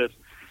prove this,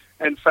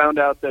 and found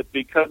out that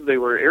because they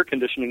were air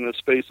conditioning the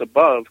space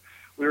above,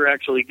 we were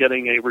actually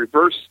getting a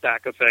reverse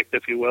stack effect,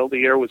 if you will.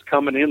 The air was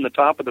coming in the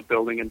top of the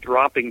building and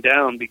dropping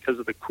down because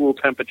of the cool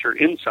temperature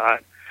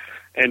inside,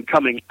 and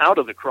coming out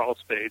of the crawl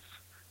space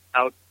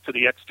out to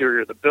the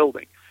exterior of the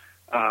building.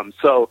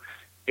 So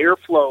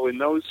airflow in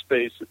those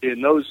spaces,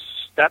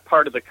 that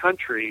part of the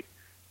country,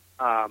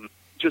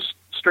 just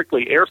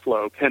strictly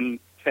airflow can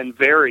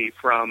vary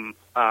from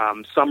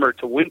summer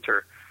to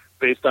winter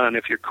based on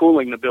if you're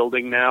cooling the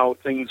building now,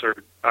 things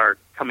are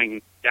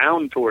coming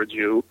down towards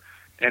you,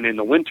 and in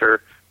the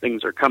winter,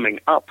 things are coming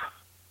up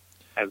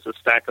as the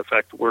stack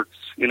effect works.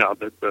 You know,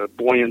 the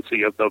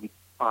buoyancy of the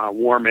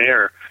warm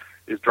air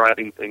is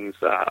driving things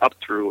up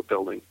through a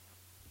building.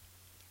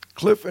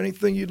 Cliff,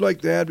 anything you'd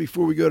like to add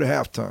before we go to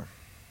halftime?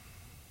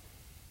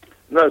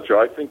 No, Joe,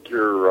 I think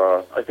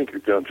you're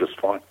doing just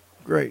fine.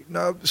 Great.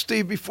 Now,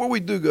 Steve, before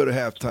we do go to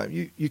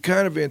halftime, you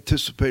kind of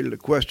anticipated a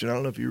question. I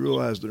don't know if you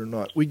realized it or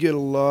not. We get a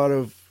lot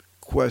of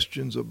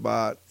questions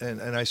about,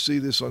 and I see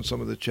this on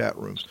some of the chat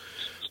rooms,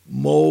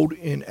 mold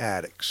in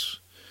attics.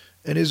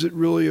 And is it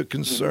really a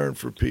concern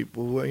for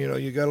people? Well, you know,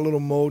 you got a little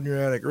mold in your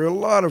attic, or a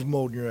lot of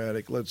mold in your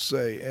attic, let's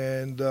say.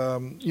 And,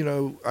 you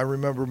know, I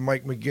remember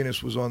Mike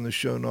McGinnis was on the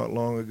show not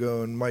long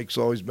ago, and Mike's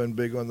always been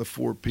big on the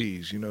 4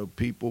 Ps, you know,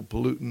 people,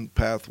 pollutant,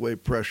 pathway,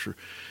 pressure.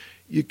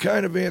 You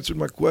kind of answered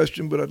my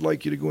question, but I'd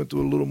like you to go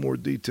into a little more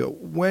detail.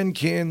 When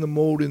can the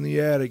mold in the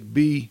attic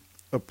be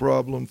a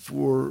problem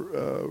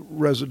for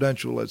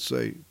residential, let's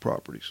say,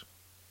 properties?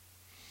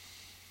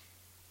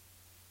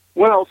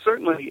 Well,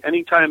 certainly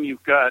anytime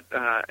you've got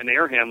an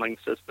air handling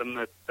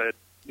system that,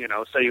 you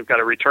know, say you've got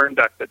a return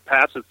duct that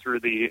passes through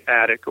the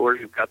attic, or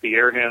you've got the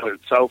air handler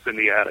itself in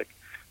the attic,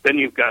 then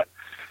you've got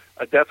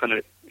a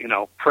definite, you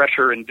know,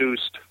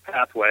 pressure-induced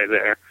pathway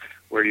there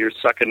where you're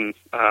sucking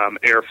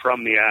air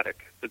from the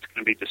attic that's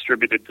going to be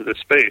distributed to the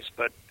space.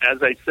 But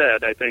as I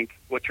said, I think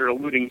what you're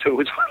alluding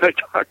to is what I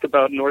talked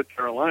about in North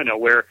Carolina,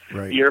 where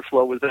right. the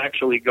airflow was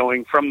actually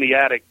going from the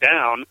attic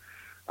down.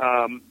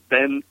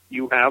 Then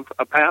you have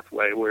a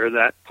pathway where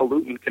that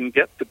pollutant can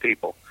get to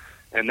people.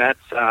 And that's,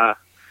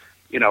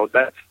 you know,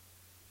 that's,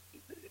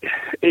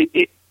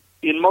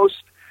 in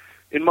most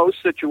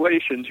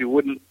situations, you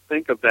wouldn't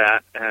think of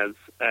that as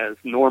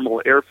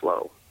normal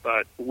airflow.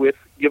 But with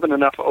given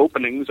enough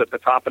openings at the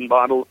top and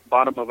bottom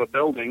of a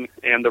building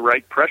and the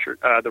right pressure,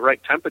 the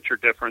right temperature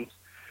difference,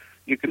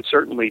 you can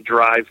certainly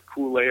drive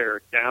cool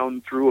air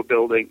down through a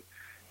building,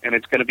 and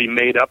it's going to be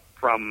made up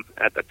from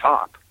at the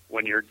top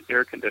when you're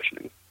air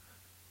conditioning.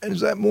 And is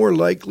that more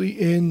likely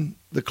in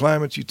the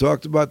climates you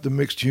talked about, the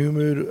mixed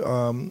humid,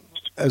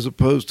 as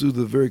opposed to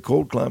the very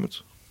cold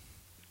climates?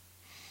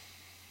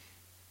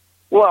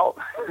 Well,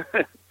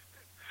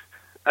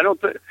 I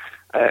don't think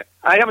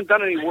I haven't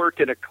done any work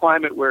in a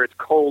climate where it's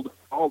cold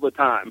all the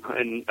time,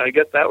 and I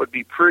guess that would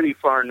be pretty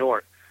far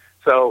north.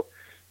 So,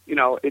 you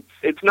know,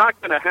 it's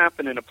not going to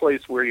happen in a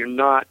place where you're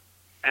not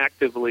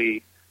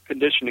actively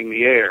conditioning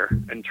the air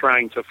and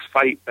trying to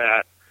fight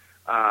that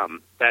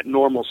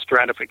normal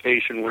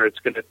stratification where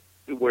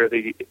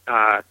the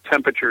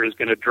temperature is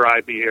going to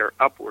drive the air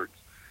upwards.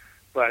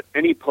 But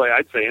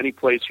I'd say any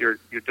place you're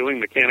doing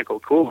mechanical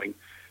cooling,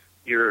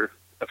 you're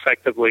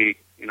effectively,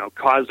 you know,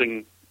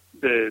 causing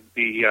the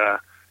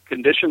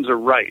conditions are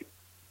right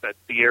that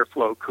the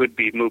airflow could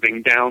be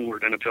moving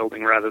downward in a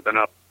building rather than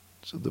up.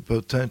 So the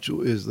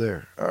potential is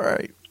there. All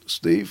right,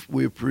 Steve,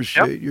 we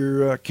appreciate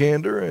your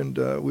candor, and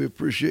we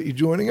appreciate you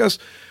joining us.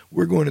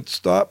 We're going to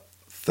stop,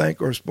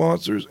 thank our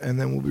sponsors, and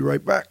then we'll be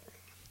right back.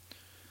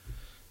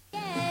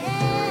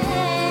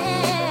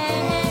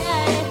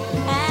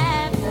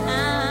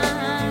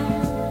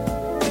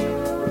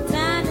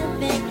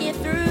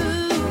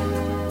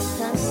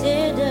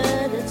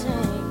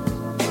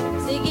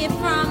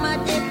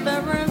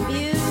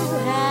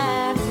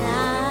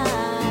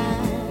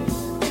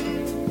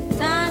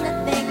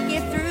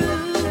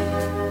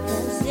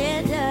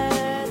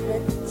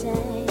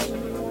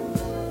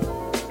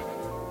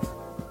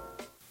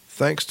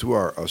 Thanks to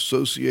our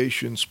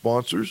association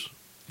sponsors,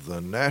 the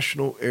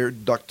National Air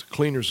Duct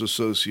Cleaners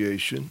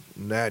Association,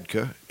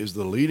 NADCA, is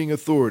the leading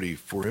authority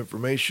for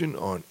information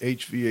on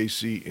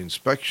HVAC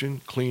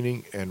inspection,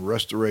 cleaning, and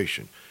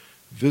restoration.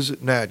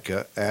 Visit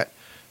NADCA at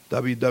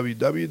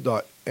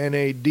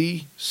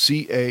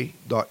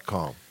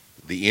www.nadca.com.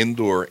 The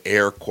Indoor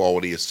Air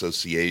Quality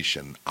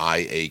Association,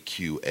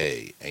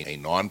 IAQA, a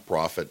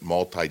nonprofit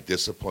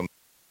multidisciplinary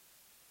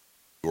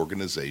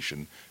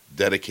organization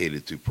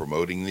dedicated to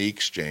promoting the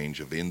exchange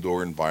of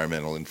indoor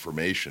environmental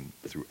information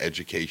through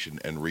education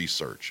and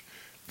research.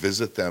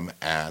 Visit them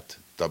at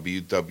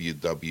www.iaqa.org.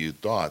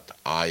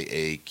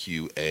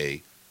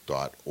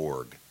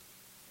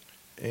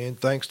 And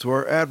thanks to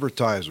our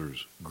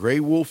advertisers,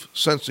 Grey Wolf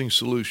Sensing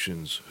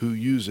Solutions, who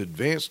use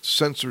advanced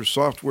sensor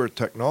software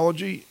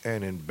technology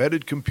and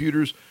embedded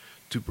computers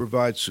to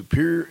provide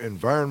superior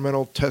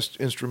environmental test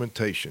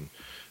instrumentation.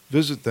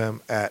 Visit them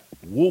at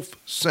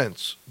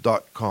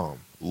wolfsense.com.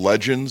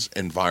 Legends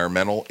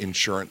Environmental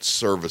Insurance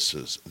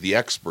Services, the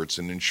experts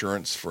in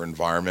insurance for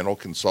environmental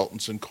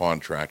consultants and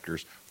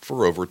contractors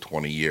for over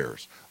 20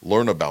 years.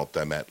 Learn about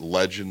them at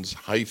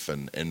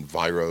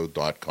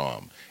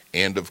legends-enviro.com.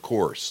 And, of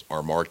course,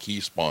 our marquee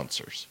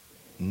sponsors.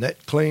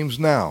 Net Claims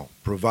Now,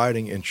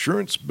 providing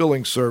insurance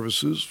billing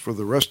services for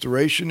the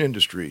restoration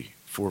industry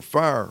for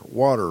fire,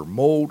 water,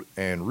 mold,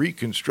 and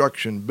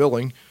reconstruction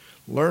billing.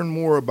 Learn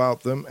more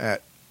about them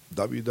at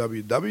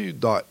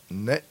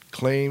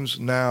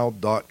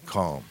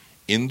www.netclaimsnow.com.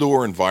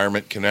 Indoor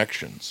Environment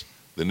Connections,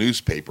 the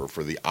newspaper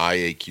for the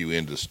IAQ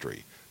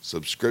industry.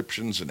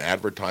 Subscriptions and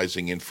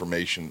advertising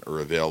information are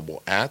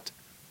available at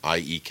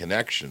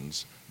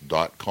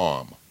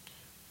ieconnections.com.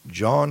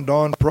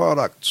 Jon-Don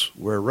Products,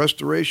 where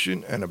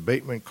restoration and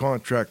abatement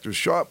contractors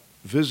shop.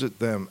 Visit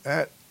them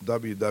at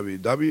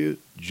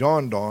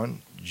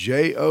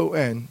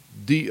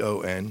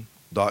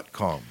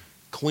www.jondon.com.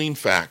 Clean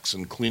Facts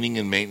and Cleaning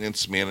and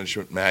Maintenance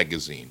Management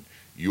Magazine,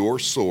 your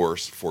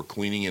source for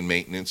cleaning and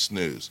maintenance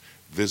news.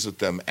 Visit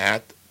them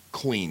at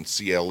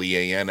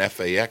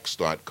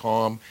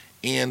cleanfax.com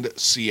and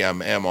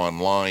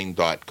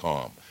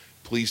cmmonline.com.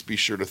 Please be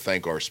sure to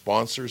thank our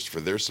sponsors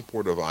for their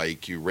support of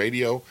IAQ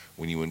Radio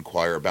when you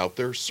inquire about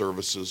their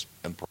services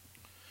and products.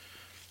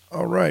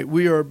 All right,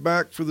 we are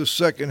back for the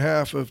second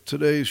half of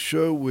today's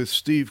show with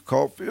Steve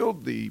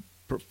Caulfield, the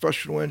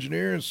professional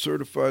engineer and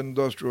certified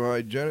industrial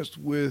hygienist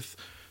with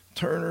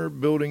Turner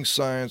Building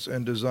Science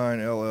and Design,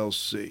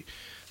 LLC.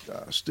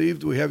 Steve,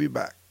 do we have you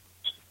back?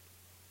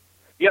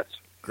 Yes.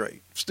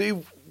 Great.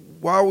 Steve,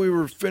 while we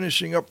were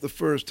finishing up the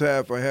first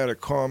half, I had a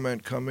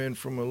comment come in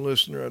from a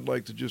listener. I'd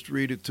like to just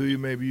read it to you.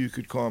 Maybe you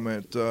could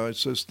comment. It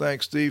says,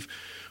 thanks, Steve.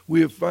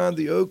 We have found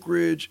the Oak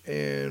Ridge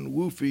and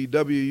WUFI,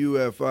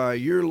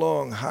 WUFI,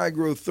 year-long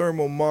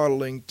hygrothermal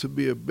modeling to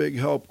be a big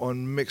help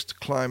on mixed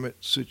climate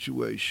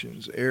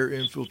situations. Air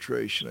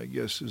infiltration, I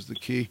guess, is the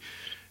key.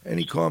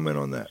 Any comment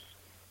on that?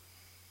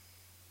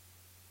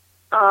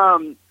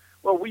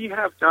 Well, we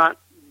have not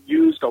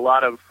used a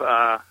lot of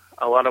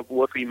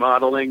WUFI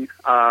modeling,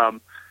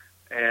 and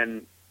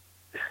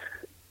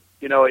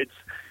it's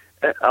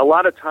a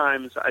lot of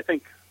times. I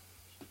think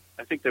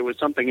there was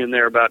something in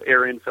there about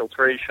air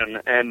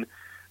infiltration, and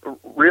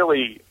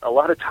really, a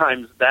lot of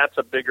times that's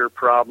a bigger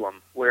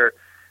problem. Where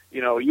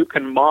you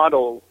can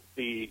model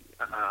the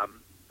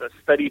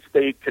steady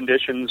state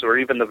conditions or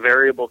even the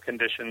variable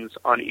conditions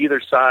on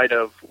either side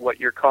of what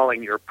you're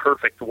calling your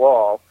perfect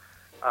wall,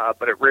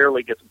 but it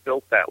rarely gets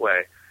built that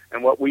way.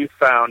 And what we've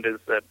found is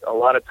that a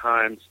lot of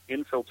times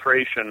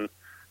infiltration,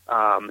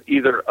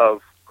 either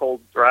of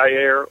cold, dry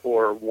air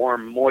or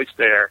warm, moist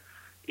air,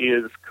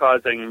 is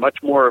causing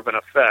much more of an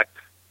effect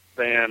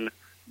than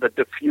the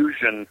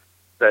diffusion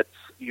that's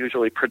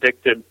usually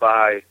predicted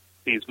by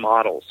these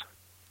models.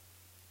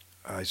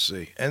 I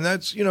see. And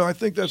that's, I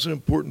think that's an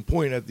important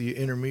point at the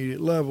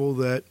intermediate level,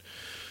 that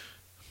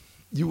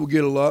you will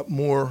get a lot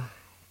more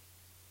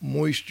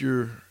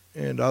moisture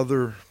and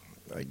other,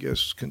 I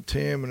guess,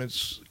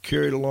 contaminants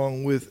carried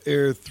along with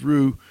air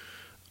through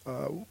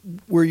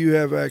where you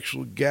have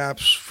actual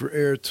gaps for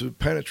air to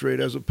penetrate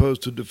as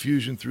opposed to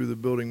diffusion through the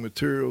building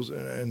materials.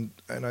 And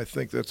I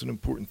think that's an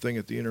important thing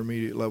at the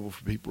intermediate level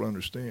for people to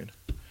understand.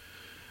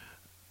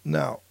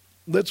 Now,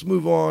 let's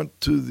move on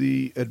to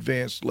the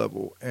advanced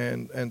level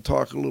and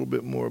talk a little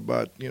bit more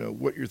about,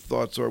 what your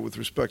thoughts are with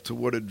respect to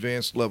what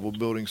advanced level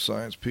building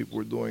science people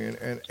are doing.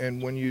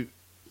 And when you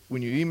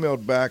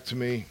emailed back to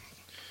me,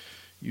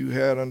 you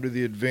had under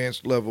the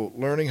advanced level,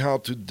 learning how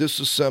to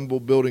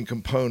disassemble building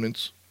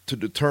components to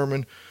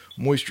determine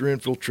moisture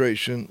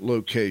infiltration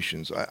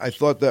locations. I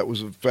thought that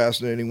was a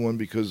fascinating one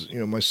because,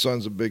 my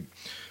son's a big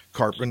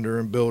carpenter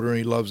and builder, and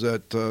he loves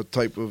that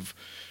type of,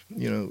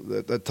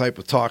 that type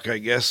of talk, I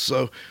guess.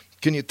 So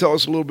can you tell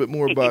us a little bit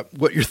more about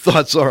what your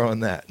thoughts are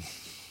on that?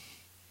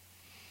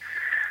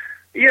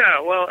 Yeah,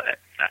 well,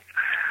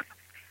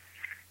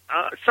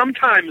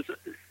 sometimes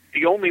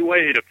the only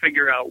way to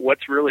figure out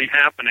what's really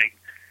happening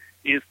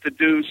is to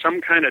do some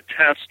kind of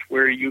test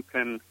where you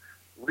can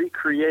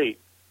recreate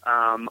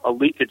a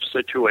leakage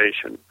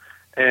situation.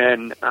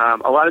 And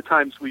a lot of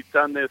times we've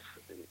done this,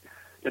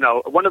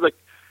 one of the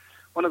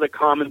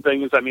common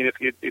things,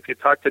 if you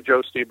talk to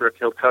Joe Stebrick,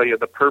 he'll tell you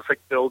the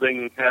perfect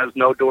building has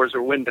no doors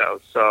or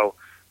windows. So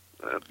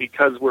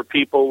because we're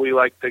people, we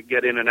like to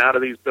get in and out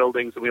of these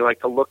buildings, and we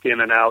like to look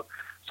in and out.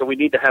 So we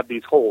need to have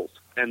these holes.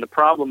 And the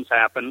problems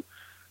happen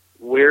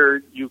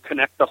where you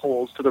connect the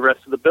holes to the rest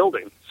of the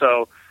building.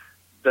 So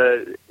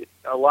a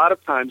lot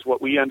of times what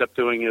we end up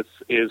doing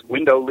is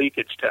window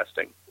leakage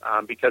testing,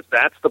 because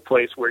that's the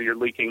place where you're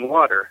leaking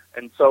water.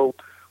 And so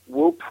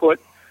we'll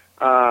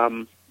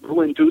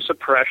induce a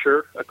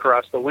pressure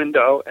across the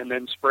window and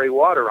then spray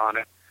water on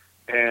it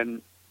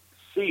and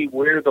see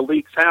where the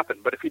leaks happen.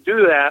 But if you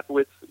do that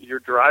with your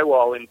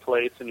drywall in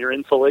place and your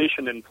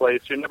insulation in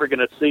place, you're never going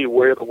to see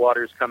where the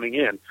water is coming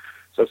in.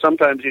 So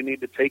sometimes you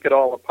need to take it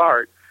all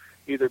apart,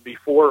 either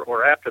before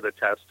or after the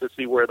test, to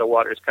see where the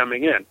water is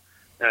coming in.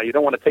 Now, you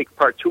don't want to take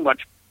apart too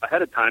much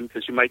ahead of time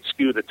because you might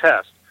skew the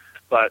test.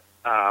 But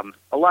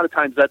a lot of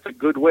times that's a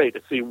good way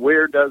to see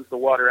where does the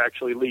water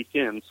actually leak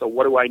in. So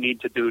what do I need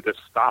to do to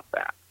stop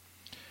that?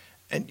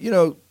 And, you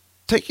know,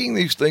 taking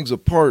these things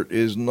apart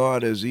is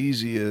not as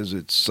easy as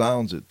it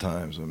sounds at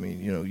times. I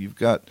mean, you know, you've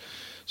got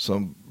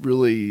some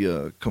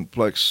really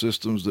complex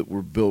systems that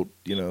were built,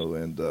 you know,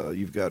 and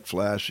you've got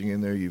flashing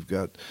in there, you've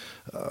got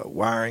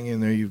wiring in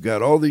there, you've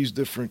got all these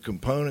different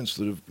components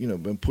that have, you know,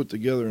 been put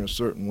together in a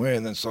certain way,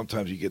 and then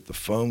sometimes you get the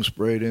foam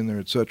sprayed in there,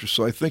 et cetera.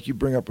 So I think you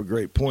bring up a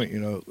great point. You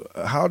know,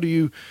 how do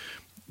you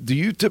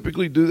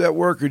typically do that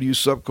work, or do you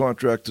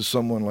subcontract to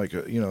someone like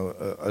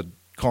a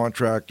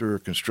contractor or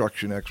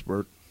construction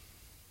expert?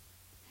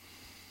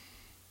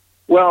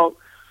 Well,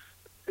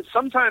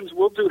 sometimes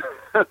we'll do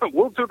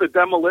the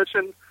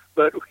demolition,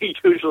 but we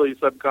usually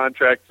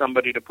subcontract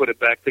somebody to put it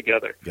back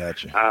together.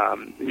 Gotcha.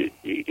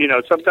 You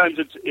know, sometimes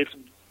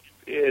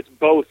it's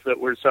both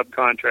that we're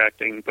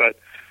subcontracting, but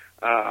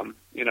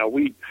you know,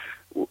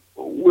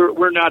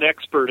 we're not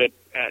expert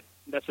at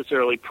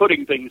necessarily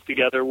putting things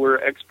together. We're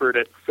expert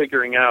at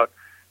figuring out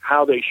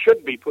how they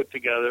should be put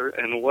together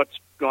and what's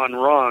gone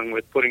wrong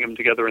with putting them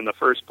together in the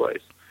first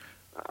place.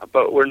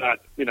 But we're not,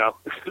 you know,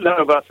 none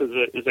of us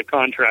is a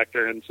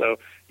contractor, and so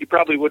you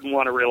probably wouldn't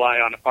want to rely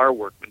on our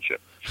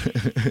workmanship.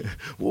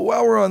 Well,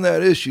 while we're on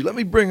that issue, let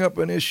me bring up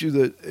an issue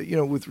that, you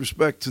know, with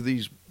respect to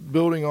these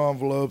building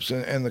envelopes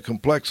and the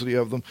complexity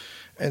of them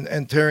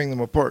and tearing them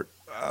apart.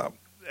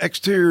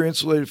 Exterior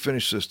insulated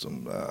finish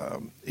system,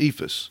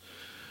 EIFS.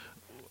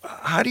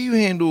 How do you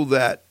handle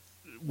that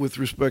with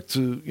respect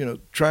to, you know,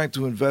 trying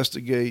to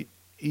investigate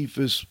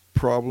EIFS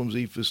problems,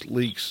 EIFS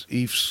leaks,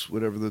 EIFS,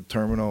 whatever the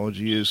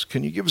terminology is?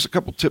 Can you give us a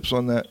couple tips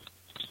on that?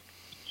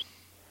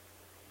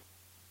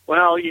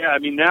 Well, yeah, I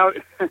mean, now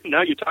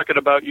you're talking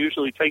about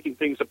usually taking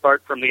things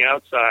apart from the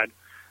outside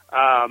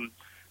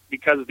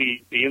because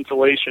the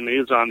insulation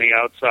is on the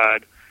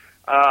outside.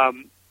 I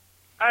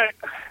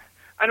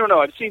don't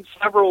know. I've seen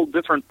several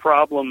different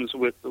problems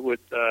with you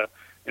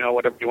know,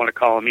 whatever you want to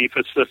call them,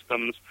 EIFS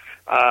systems.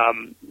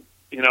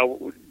 You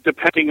know,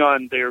 depending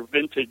on their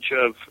vintage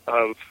of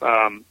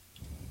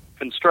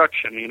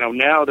construction. You know,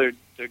 now they're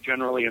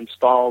generally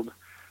installed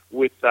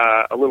with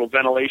a little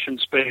ventilation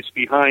space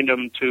behind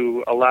them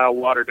to allow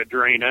water to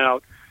drain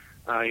out.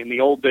 In the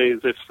old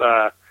days, if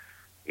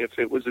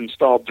it was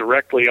installed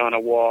directly on a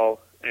wall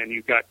and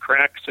you've got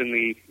cracks in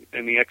the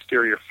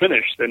exterior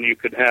finish, then you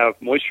could have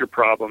moisture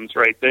problems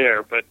right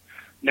there. But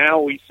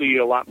now we see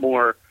a lot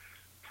more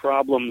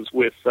problems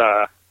with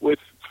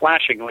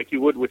flashing, like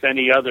you would with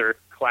any other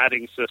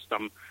cladding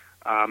system.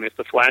 If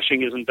the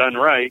flashing isn't done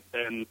right,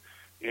 then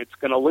it's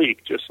going to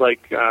leak, just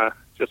like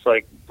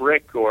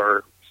brick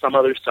or some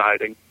other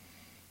siding.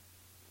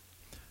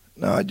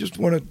 Now, I just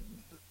want to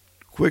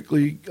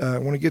quickly, I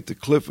want to get to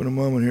Cliff in a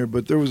moment here,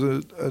 but there was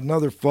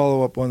another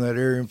follow-up on that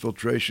air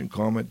infiltration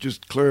comment,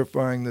 just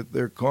clarifying that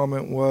their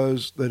comment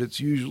was that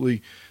it's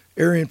usually,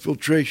 air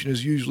infiltration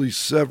is usually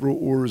several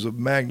orders of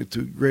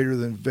magnitude greater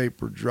than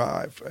vapor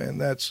drive,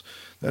 and that's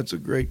a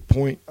great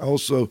point.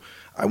 Also,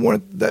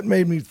 that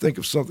made me think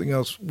of something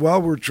else.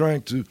 While we're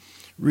trying to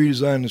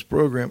redesign this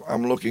program,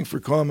 I'm looking for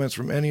comments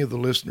from any of the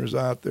listeners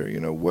out there. You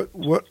know,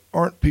 what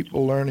aren't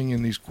people learning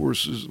in these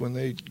courses when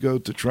they go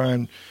to try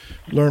and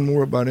learn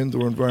more about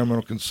indoor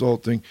environmental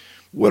consulting?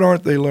 What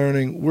aren't they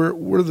learning?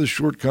 What are the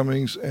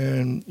shortcomings?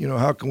 And, you know,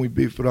 how can we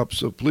beef it up?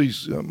 So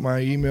please,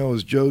 my email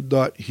is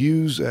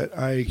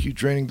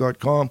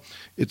joe.hughes@iaqtraining.com.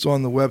 It's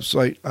on the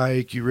website,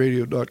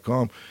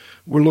 iaqradio.com.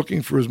 We're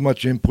looking for as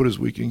much input as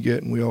we can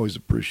get, and we always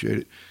appreciate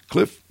it.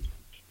 Cliff?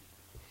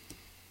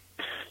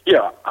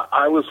 Yeah,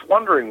 I was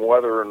wondering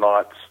whether or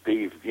not,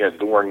 Steve, you know,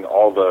 during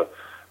all the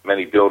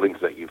many buildings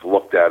that you've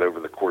looked at over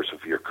the course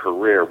of your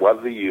career,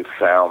 whether you've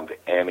found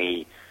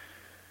any,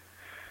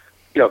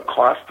 you know,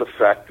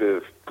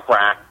 cost-effective,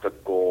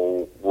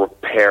 practical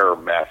repair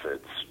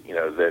methods, you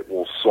know, that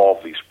will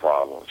solve these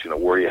problems. You know,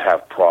 where you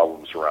have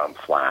problems around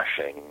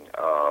flashing,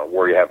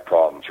 where you have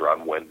problems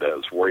around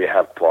windows, where you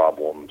have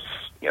problems,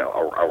 you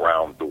know,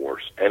 around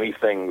doors.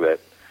 Anything that,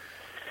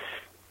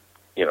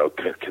 you know,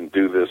 can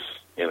do this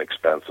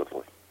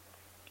inexpensively.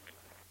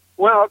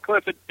 Well,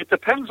 Cliff, it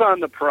depends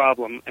on the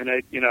problem, and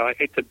I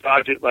hate to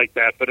dodge it like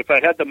that, but if I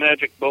had the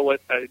magic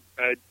bullet, I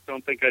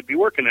don't think I'd be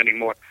working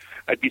anymore.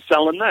 I'd be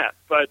selling that.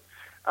 But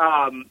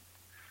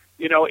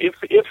you know, if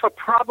a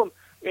problem,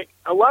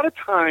 a lot of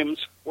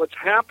times what's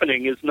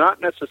happening is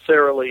not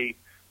necessarily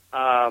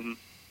how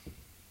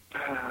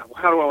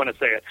do I want to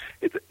say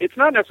it? It's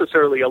not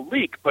necessarily a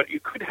leak, but you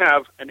could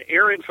have an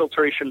air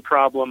infiltration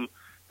problem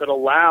that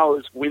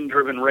allows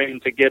wind-driven rain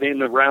to get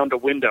in around a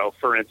window,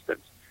 for instance.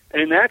 And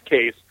in that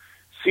case,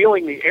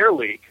 sealing the air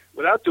leak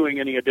without doing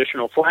any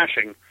additional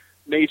flashing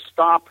may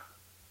stop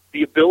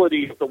the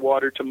ability of the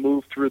water to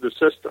move through the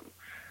system.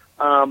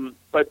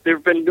 But there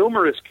have been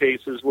numerous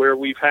cases where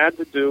we've had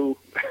to do,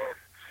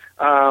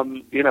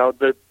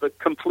 the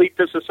complete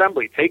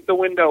disassembly. Take the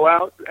window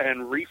out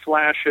and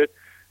reflash it,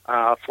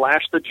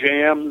 flash the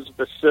jambs,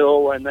 the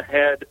sill, and the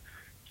head,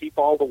 keep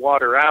all the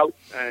water out,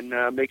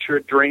 and make sure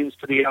it drains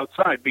to the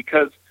outside.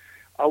 Because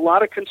a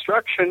lot of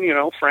construction,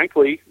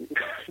 frankly,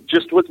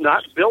 just was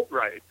not built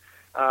right.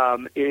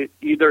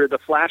 Either the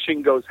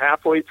flashing goes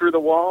halfway through the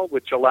wall,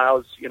 which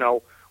allows,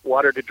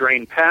 water to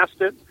drain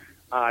past it.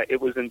 It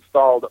was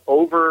installed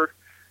over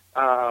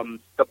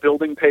the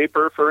building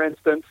paper, for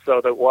instance,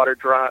 so that water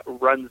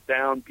runs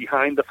down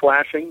behind the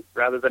flashing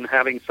rather than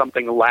having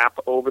something lap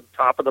over the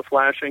top of the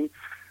flashing.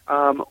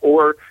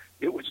 Or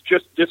it was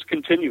just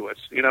discontinuous.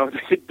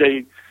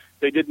 They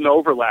didn't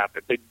overlap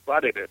it. They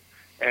butted it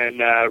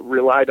and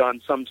relied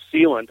on some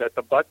sealant at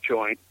the butt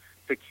joint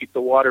to keep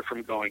the water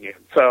from going in.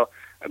 So,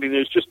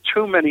 there's just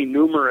too many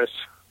numerous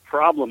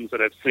problems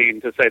that I've seen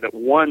to say that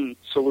one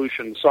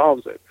solution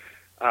solves it.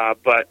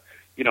 But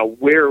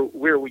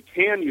where we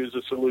can use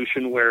a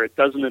solution where it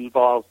doesn't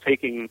involve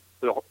taking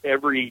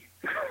every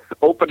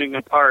opening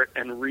apart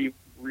and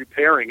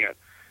repairing it,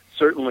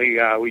 certainly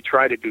we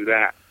try to do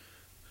that.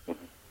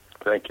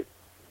 Thank you.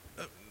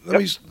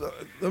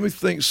 Let me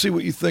see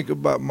what you think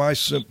about my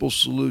simple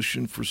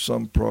solution for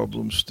some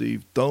problems,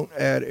 Steve. Don't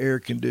add air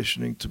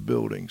conditioning to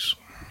buildings.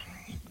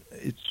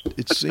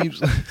 It seems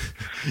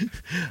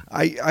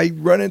I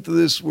run into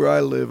this where I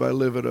live. I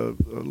live at a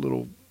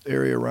little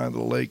area around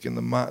the lake in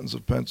the mountains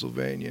of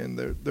Pennsylvania, and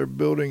their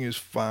building is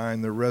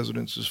fine, their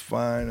residence is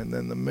fine, and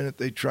then the minute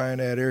they try and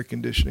add air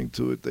conditioning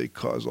to it, they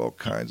cause all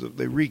kinds of,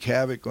 they wreak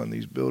havoc on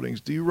these buildings.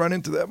 Do you run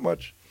into that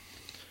much?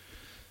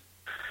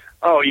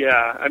 Oh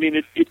yeah,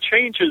 it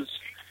changes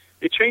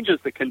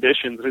the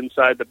conditions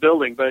inside the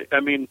building, but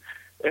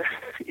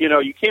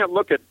you can't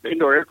look at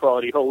indoor air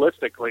quality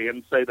holistically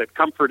and say that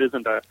comfort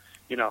isn't at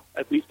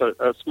least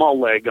a small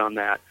leg on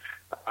that.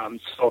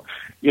 So,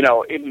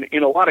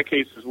 in a lot of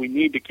cases, we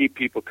need to keep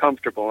people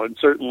comfortable, and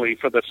certainly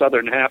for the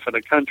southern half of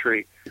the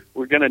country,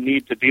 we're going to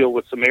need to deal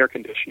with some air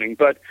conditioning.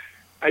 But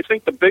I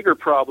think the bigger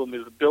problem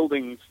is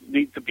buildings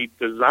need to be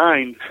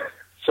designed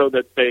so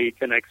that they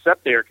can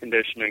accept air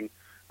conditioning.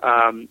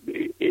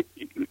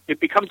 It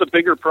becomes a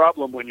bigger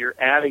problem when you're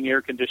adding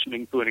air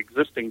conditioning to an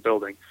existing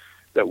building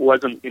that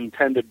wasn't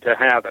intended to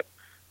have it.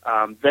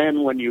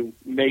 Then when you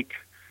make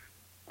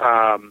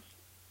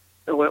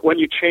when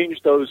you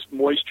change those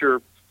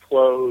moisture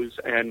flows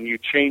and you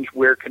change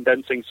where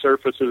condensing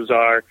surfaces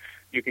are,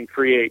 you can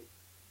create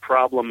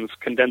problems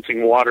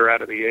condensing water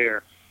out of the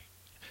air.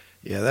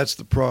 Yeah, that's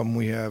the problem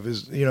we have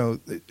is,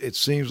 it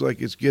seems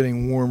like it's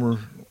getting warmer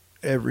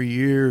every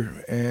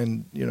year,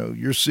 and,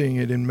 you're seeing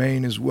it in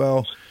Maine as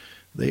well.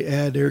 They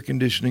add air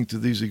conditioning to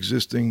these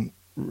existing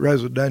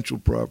residential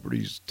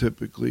properties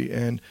typically,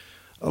 and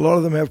a lot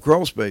of them have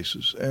crawl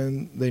spaces,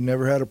 and they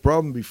never had a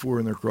problem before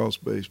in their crawl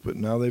space, but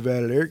now they've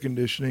added air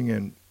conditioning,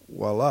 and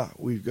voila,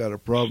 we've got a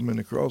problem in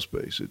the crawl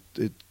space.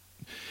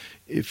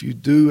 If you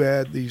do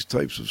add these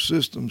types of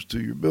systems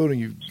to your building,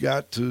 you've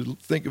got to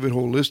think of it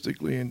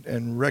holistically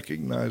and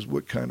recognize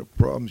what kind of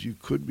problems you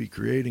could be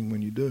creating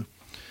when you do.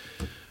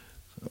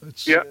 And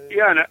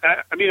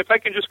if I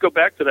can just go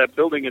back to that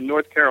building in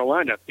North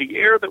Carolina, the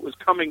air that was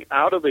coming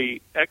out of the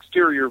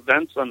exterior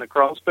vents on the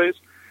crawl space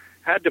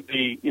had to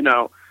be,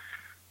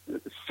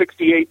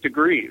 68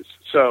 degrees.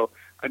 So,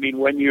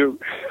 when you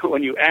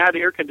add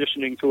air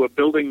conditioning to a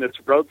building that's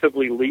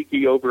relatively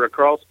leaky over a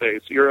crawl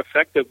space, you're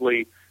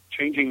effectively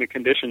changing the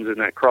conditions in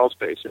that crawl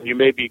space, and you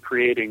may be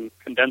creating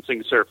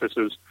condensing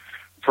surfaces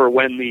for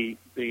when the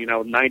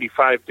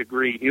 95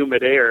 degree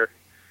humid air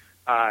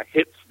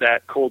hits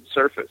that cold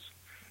surface.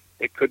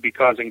 It could be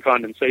causing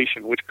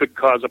condensation, which could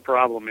cause a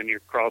problem in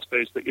your crawl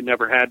space that you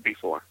never had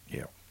before.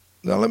 Yeah.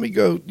 Now let me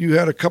go. You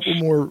had a couple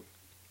more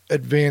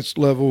advanced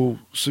level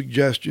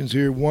suggestions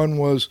here. One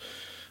was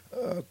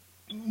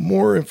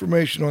more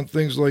information on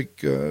things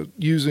like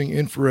using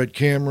infrared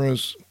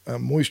cameras,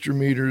 moisture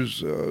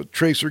meters,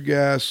 tracer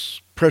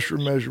gas, pressure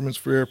measurements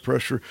for air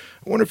pressure.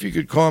 I wonder if you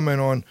could comment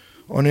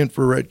on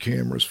infrared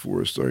cameras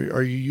for us.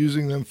 Are you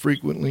using them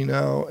frequently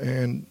now,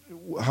 and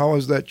how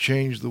has that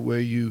changed the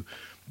way you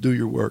do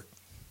your work?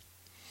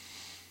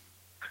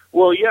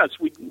 Well, yes,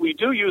 we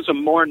do use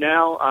them more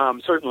now.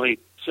 Certainly,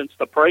 since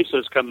the price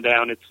has come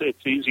down,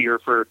 it's easier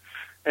for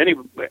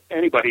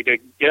anybody to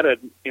get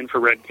an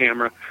infrared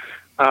camera.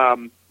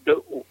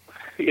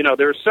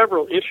 There are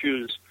several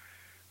issues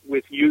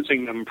with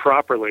using them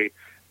properly,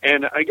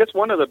 and I guess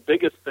one of the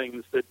biggest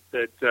things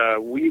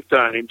that we've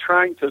done in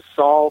trying to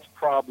solve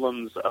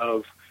problems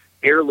of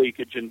air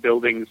leakage in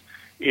buildings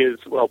is,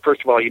 well,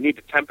 first of all, you need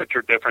a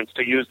temperature difference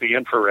to use the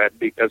infrared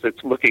because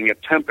it's looking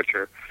at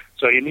temperature.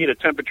 So you need a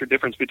temperature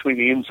difference between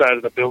the inside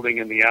of the building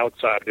and the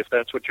outside if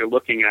that's what you're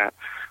looking at.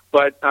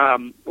 But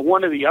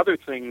one of the other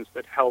things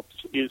that helps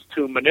is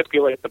to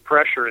manipulate the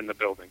pressure in the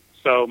building.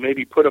 So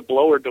maybe put a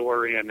blower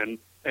door in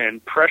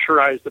and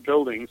pressurize the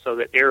building so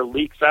that air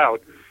leaks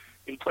out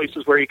in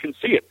places where you can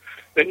see it.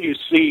 Then you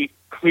see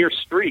clear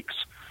streaks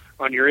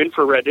on your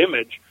infrared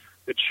image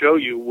that show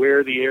you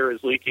where the air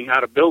is leaking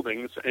out of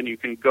buildings, and you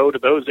can go to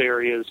those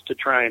areas to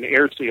try and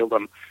air seal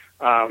them,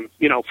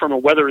 from a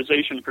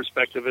weatherization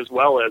perspective as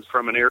well as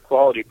from an air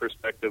quality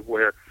perspective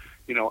where,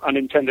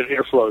 unintended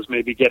airflows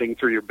may be getting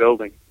through your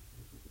building.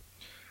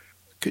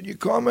 Could you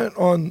comment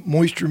on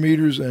moisture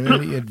meters and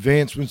any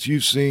advancements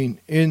you've seen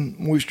in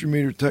moisture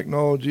meter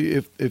technology,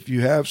 if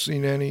you have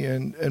seen any,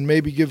 and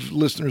maybe give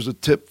listeners a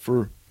tip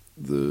for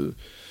the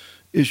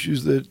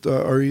issues that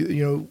are,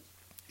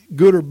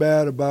 good or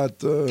bad about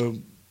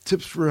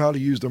tips for how to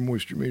use their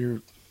moisture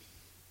meter?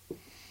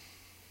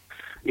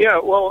 Yeah,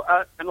 well,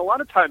 and a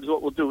lot of times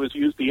what we'll do is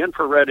use the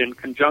infrared in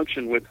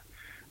conjunction with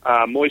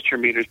moisture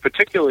meters,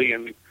 particularly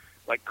in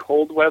like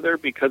cold weather,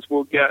 because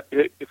we'll get,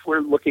 if we're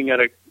looking at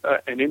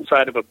an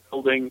inside of a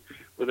building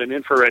with an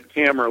infrared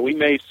camera, we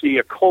may see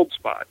a cold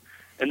spot,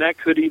 and that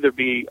could either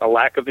be a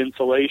lack of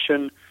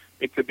insulation,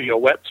 it could be a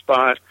wet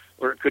spot,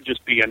 or it could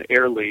just be an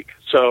air leak.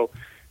 So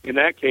in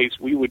that case,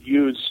 we would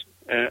use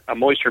a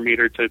moisture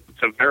meter to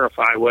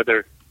verify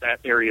whether that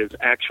area is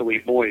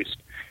actually moist.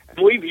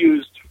 And we've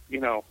used,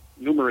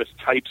 numerous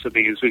types of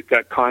these. We've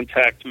got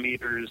contact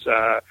meters,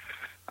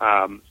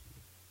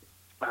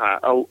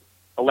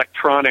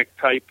 electronic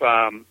type,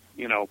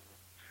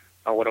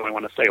 what do I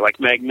want to say, like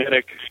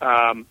magnetic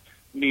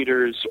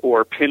meters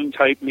or pin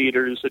type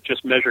meters that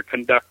just measure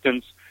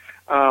conductance.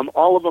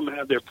 All of them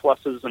have their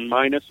pluses and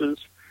minuses.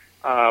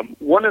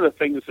 One of the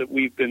things that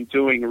we've been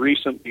doing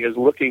recently is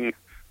looking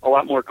a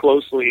lot more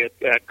closely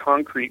at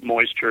concrete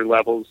moisture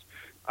levels,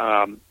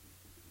 and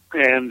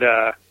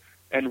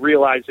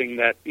realizing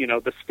that,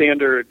 the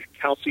standard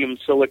calcium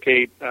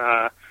silicate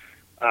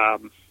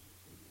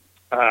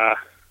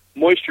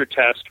moisture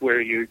test,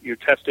 where you're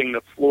testing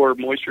the floor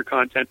moisture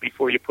content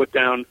before you put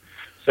down,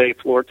 say,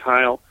 floor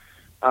tile.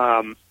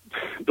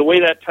 The way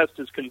that test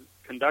is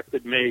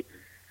conducted may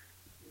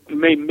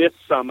miss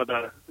some of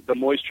the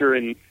moisture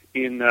in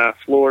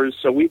floors.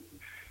 So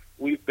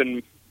we've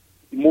been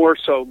more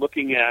so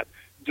looking at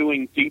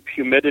doing deep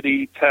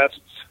humidity tests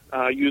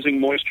using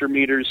moisture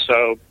meters,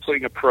 so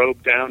putting a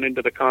probe down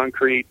into the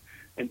concrete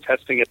and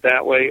testing it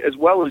that way, as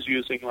well as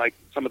using like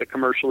some of the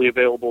commercially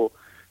available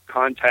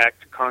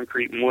contact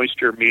concrete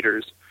moisture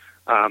meters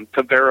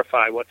to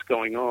verify what's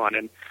going on.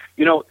 And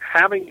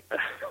having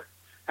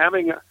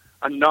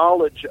a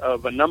knowledge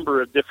of a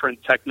number of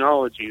different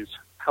technologies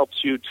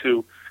helps you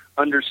to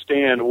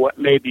understand what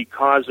may be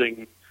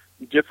causing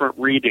different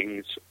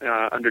readings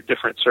under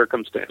different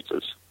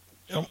circumstances.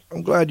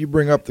 I'm glad you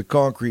bring up the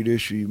concrete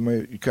issue.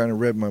 You kind of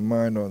read my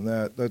mind on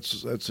that.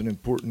 That's an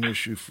important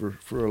issue for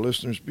our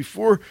listeners.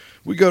 Before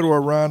we go to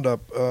our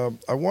roundup,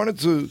 I wanted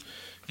to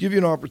give you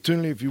an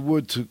opportunity, if you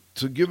would,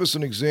 to give us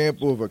an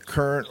example of a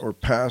current or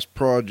past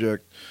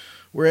project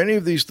where any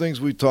of these things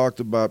we talked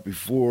about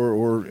before,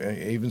 or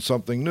even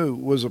something new,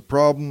 was a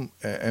problem,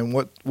 and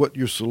what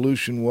your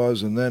solution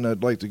was. And then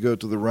I'd like to go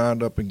to the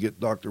roundup and get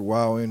Dr.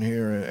 Wow in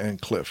here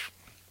and Cliff.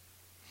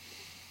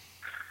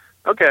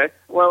 Okay.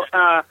 Well,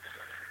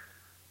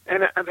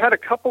 and I've had a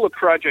couple of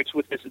projects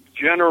with this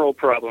general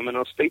problem, and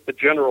I'll state the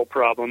general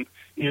problem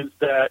is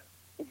that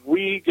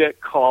we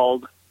get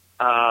called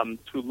to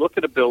look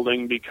at a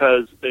building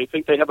because they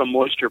think they have a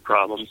moisture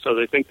problem, so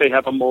they think they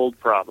have a mold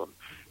problem.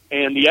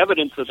 And the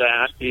evidence of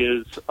that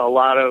is a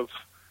lot of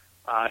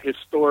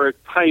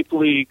historic pipe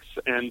leaks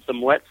and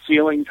some wet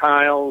ceiling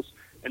tiles,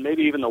 and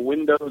maybe even the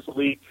windows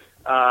leak,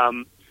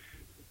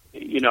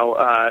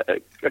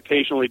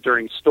 occasionally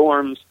during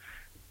storms.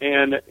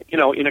 And,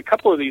 in a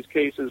couple of these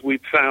cases,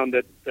 we've found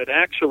that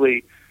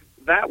actually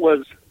that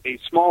was a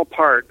small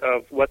part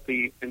of what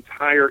the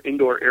entire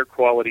indoor air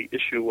quality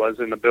issue was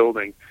in the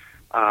building.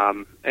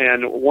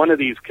 And one of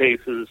these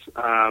cases,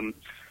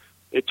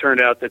 it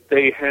turned out that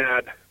they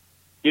had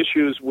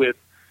issues with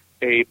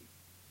a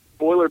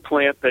boiler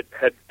plant that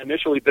had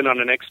initially been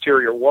on an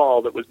exterior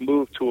wall that was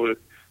moved to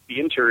the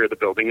interior of the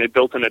building. They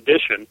built an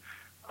addition.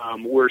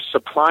 Were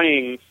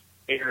supplying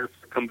air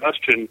for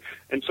combustion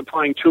and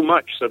supplying too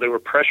much, so they were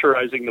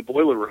pressurizing the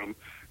boiler room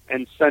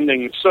and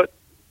sending soot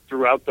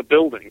throughout the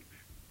building.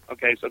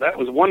 Okay, so that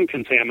was one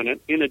contaminant.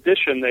 In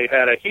addition, they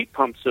had a heat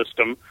pump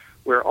system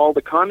where all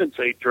the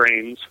condensate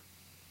drains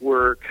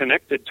were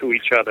connected to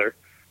each other,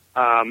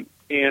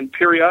 and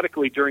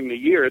periodically during the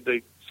year,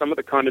 some of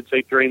the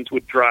condensate drains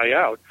would dry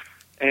out,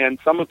 and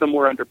some of them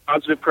were under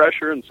positive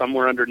pressure and some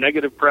were under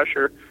negative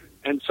pressure.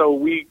 And so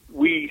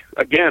we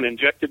again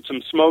injected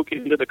some smoke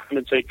into the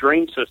condensate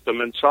drain system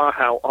and saw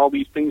how all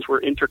these things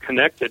were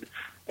interconnected,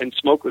 and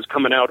smoke was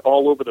coming out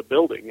all over the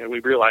building. And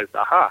we realized,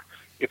 aha,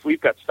 if we've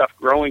got stuff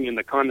growing in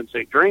the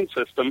condensate drain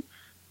system,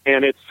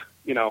 and it's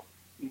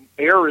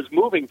air is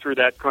moving through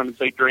that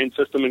condensate drain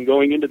system and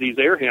going into these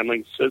air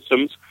handling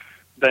systems,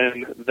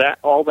 then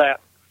all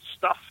that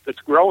stuff that's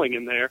growing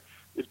in there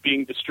is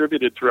being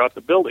distributed throughout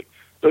the building.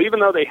 So even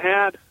though they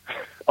had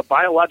a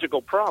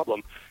biological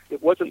problem,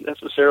 it wasn't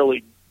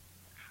necessarily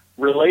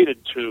related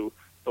to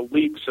the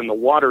leaks and the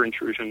water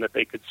intrusion that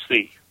they could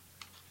see.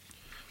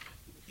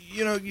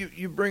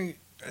 You bring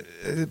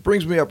It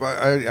brings me up.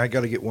 I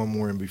got to get one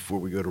more in before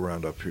we go to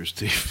Roundup here,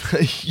 Steve.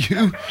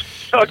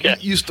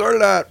 You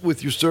started out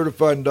with your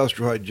certified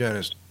industrial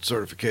hygienist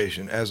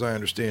certification, as I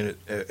understand it,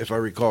 if I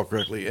recall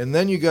correctly, and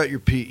then you got your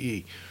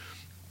PE.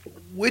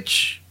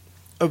 Which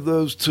of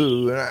those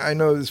two, and I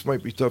know this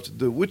might be tough to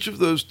do, which of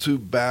those two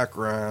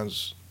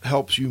backgrounds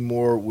helps you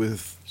more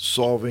with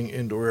solving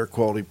indoor air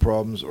quality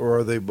problems, or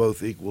are they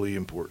both equally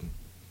important?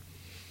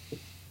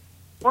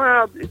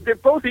 Well, they're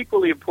both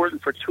equally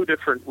important for two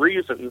different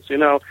reasons. You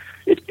know,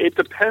 it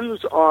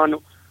depends on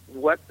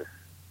what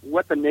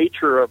the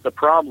nature of the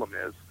problem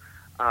is.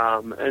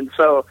 And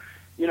so,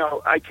 you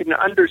know, I can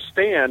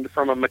understand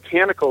from a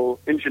mechanical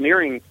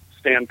engineering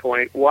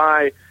standpoint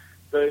why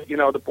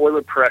the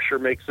boiler pressure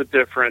makes a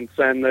difference,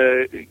 and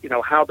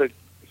how the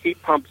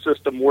heat pump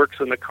system works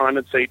and the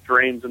condensate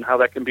drains and how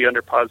that can be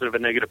under positive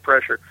and negative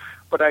pressure.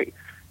 But a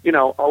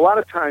lot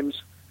of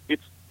times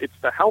it's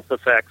the health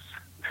effects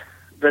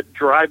that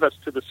drive us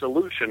to the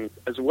solution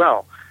as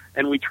well.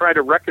 And we try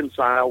to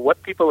reconcile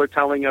what people are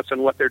telling us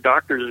and what their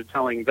doctors are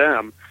telling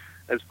them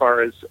as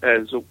far as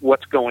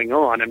what's going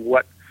on and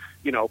what,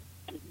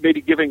 maybe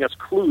giving us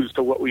clues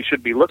to what we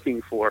should be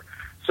looking for.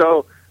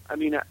 So, I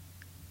mean,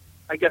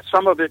 I guess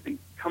some of it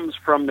comes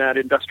from that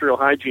industrial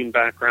hygiene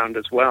background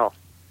as well.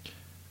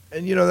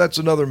 And, that's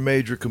another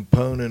major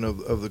component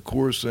of the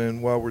course.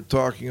 And while we're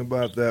talking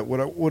about that, what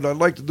I'd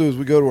like to do is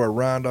we go to our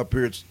roundup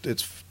here.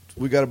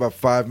 We got about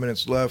 5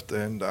 minutes left,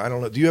 and I don't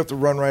know. Do you have to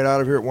run right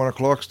out of here at 1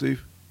 o'clock,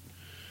 Steve?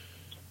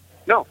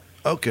 No.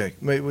 Okay.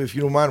 Maybe if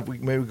you don't mind, if we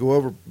maybe go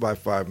over by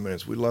 5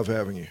 minutes. We'd love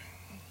having you.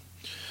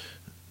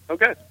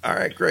 Okay. All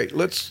right, great.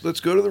 Let's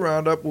go to the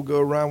roundup. We'll go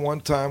around one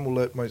time.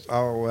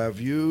 I'll have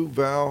you,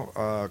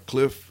 Val,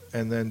 Cliff,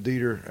 and then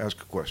Dieter ask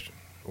a question,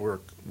 or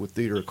with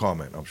Dieter a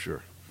comment, I'm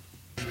sure.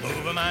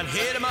 Move 'em on,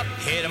 hit 'em up,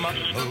 move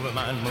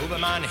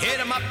 'em on, hit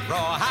 'em up,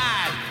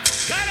 rawhide.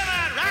 Cut 'em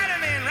out, ride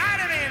 'em in,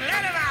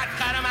 let 'em out,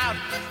 cut 'em out,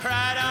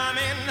 ride 'em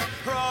in,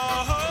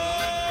 rawhide.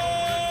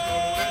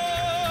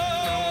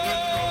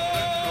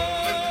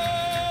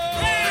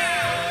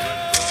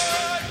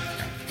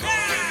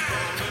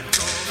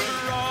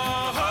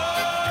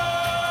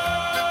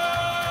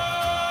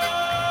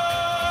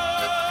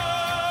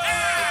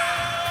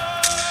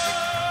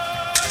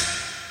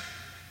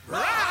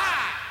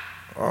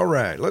 All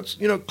right. Let's,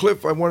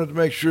 Cliff, I wanted to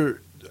make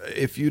sure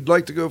if you'd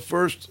like to go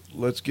first,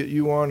 let's get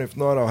you on. If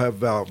not, I'll have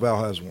Val.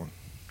 Val has one.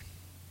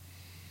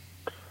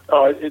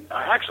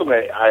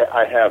 Actually,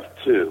 I have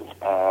two.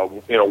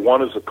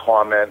 One is a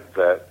comment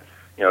that,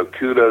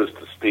 kudos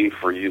to Steve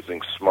for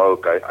using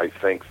smoke. I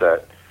think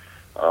that,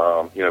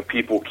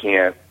 people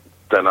can't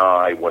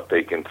deny what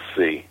they can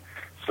see.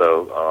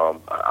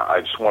 So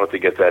I just wanted to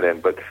get that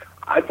in. But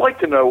I'd like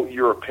to know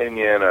your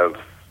opinion of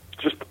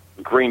just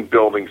green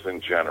buildings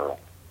in general,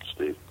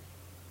 Steve.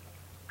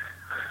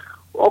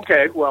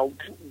 Okay, well,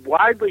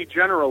 widely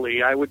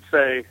generally, I would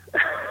say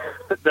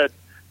that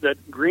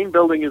green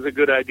building is a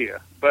good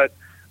idea. But,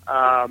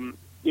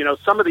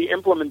 some of the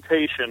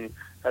implementation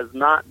has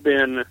not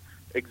been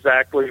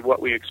exactly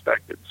what we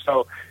expected.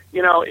 So,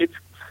 it's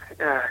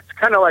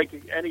kind of like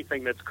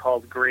anything that's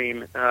called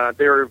green.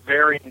 There are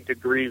varying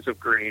degrees of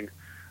green,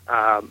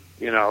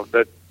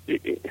 that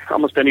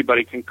almost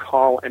anybody can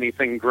call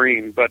anything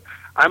green. But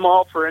I'm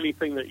all for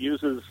anything that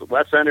uses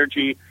less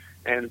energy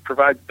and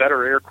provides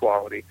better air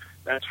quality.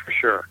 That's for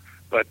sure.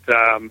 But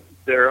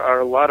there are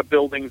a lot of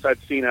buildings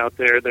I've seen out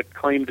there that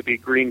claim to be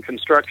green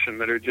construction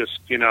that are just,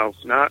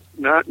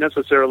 not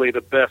necessarily the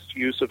best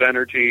use of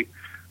energy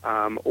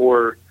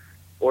or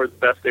the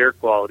best air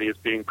quality is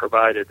being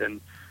provided.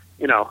 And,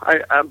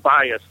 I'm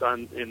biased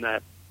in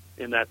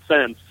that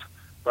sense.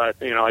 But,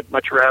 I'd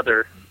much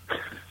rather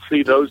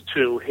see those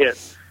two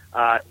hit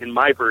in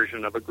my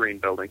version of a green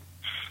building.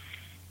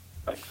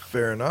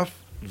 Fair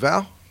enough.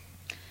 Val?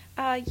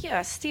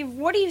 Yeah, Steve,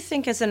 what do you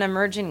think is an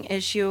emerging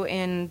issue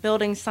in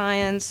building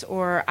science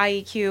or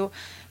IEQ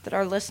that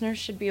our listeners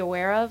should be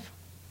aware of?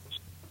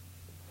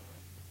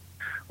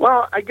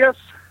 Well, I guess,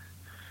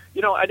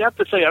 I'd have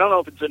to say I don't know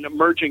if it's an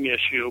emerging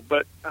issue,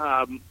 but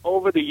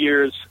over the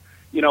years,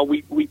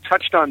 we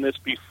touched on this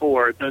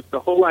before, the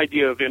whole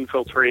idea of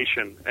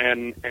infiltration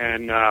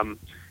and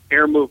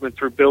air movement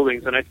through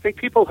buildings. And I think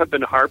people have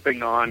been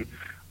harping on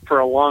for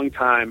a long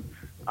time,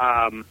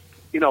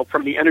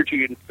 from the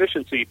energy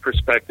efficiency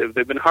perspective,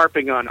 they've been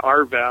harping on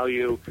R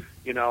value,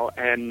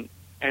 and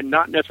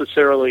not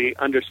necessarily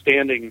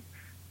understanding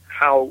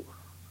how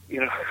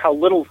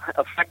little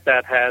effect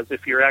that has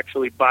if you're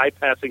actually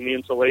bypassing the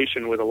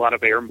insulation with a lot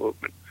of air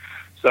movement.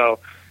 So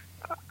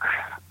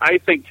I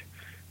think,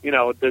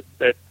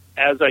 that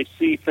as I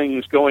see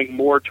things going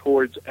more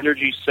towards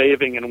energy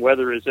saving and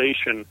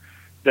weatherization,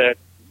 that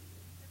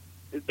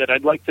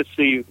I'd like to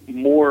see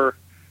more,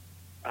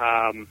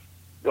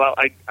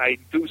 I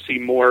do see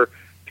more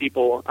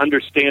people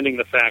understanding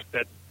the fact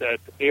that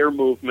air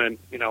movement,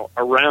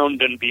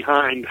 around and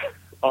behind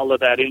all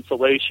of that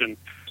insulation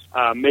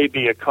may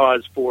be a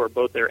cause for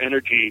both their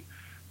energy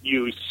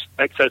use,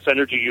 excess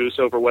energy use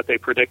over what they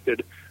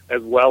predicted,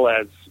 as well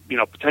as,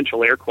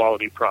 potential air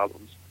quality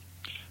problems.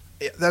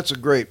 Yeah, that's a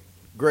great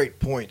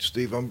point,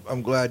 Steve.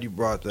 I'm glad you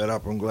brought that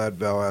up. I'm glad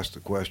Val asked the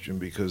question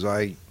because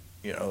I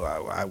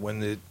when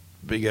the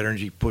big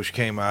energy push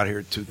came out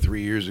here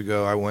 2-3 years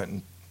ago, I went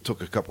and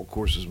took a couple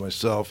courses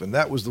myself, and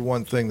that was the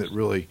one thing that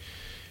really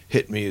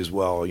hit me as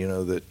well.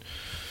 That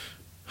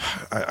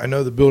I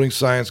know the building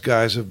science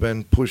guys have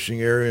been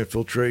pushing area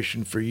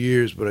infiltration for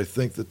years, but I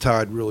think the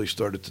tide really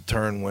started to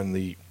turn when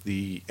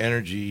the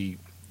energy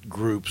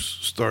groups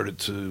started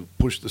to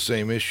push the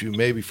same issue,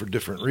 maybe for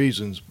different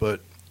reasons,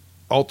 but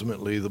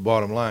ultimately the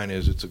bottom line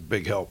is it's a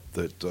big help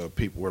that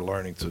people are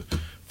learning to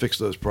fix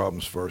those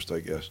problems first,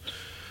 I guess.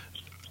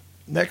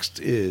 Next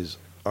is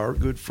our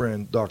good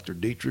friend, Dr.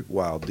 Dietrich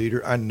Wild.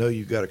 Dieter, I know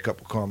you got a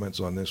couple comments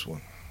on this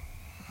one.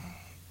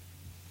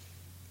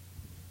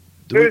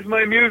 Where's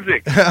my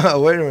music? Wait a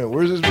minute.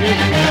 Where's his music?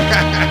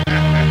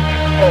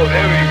 Oh,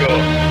 there we go.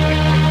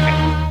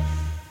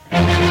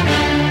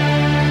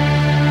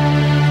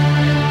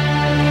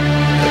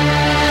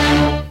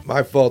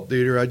 My fault,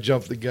 Dieter. I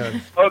jumped the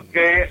gun.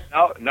 Okay,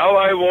 now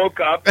I woke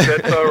up.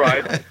 That's all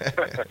right.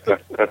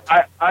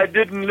 I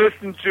didn't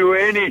listen to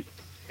any.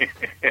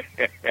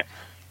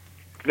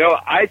 No,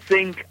 I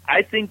think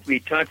we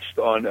touched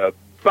on a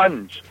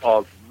bunch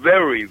of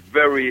very,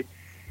 very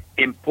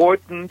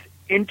important,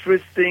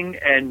 interesting,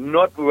 and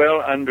not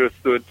well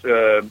understood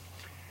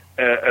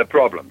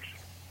problems.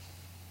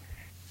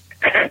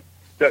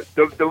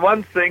 The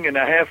one thing, and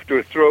I have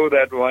to throw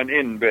that one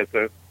in with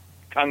a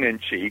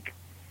tongue-in-cheek,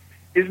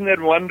 isn't it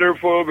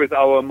wonderful with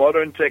our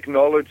modern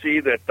technology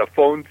that the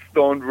phones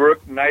don't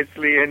work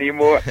nicely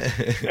anymore?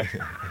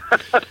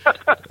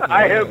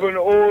 I have an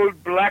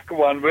old black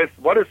one with,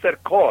 what is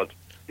that called?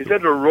 Is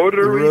that a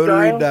rotary dial? The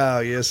rotary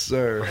dial, yes,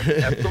 sir.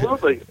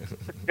 Absolutely.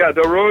 Yeah,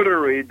 the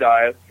rotary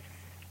dial.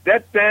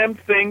 That damn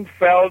thing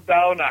fell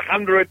down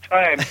 100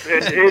 times,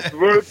 and it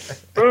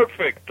works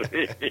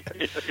perfectly.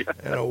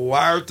 And a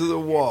wire to the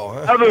wall.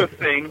 Huh?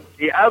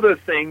 The other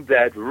thing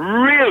that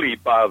really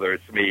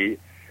bothers me,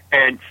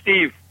 and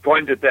Steve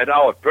pointed that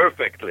out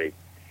perfectly,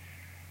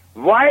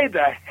 why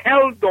the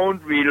hell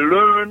don't we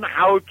learn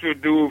how to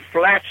do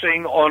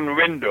flashing on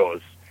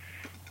windows?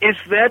 Is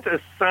that a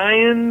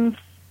science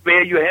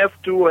where you have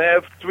to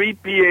have 3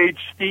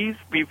 PhDs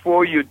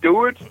before you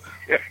do it?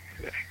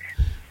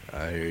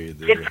 I hear you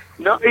there. It's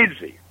not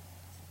easy.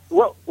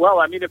 Well,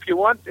 I mean, if you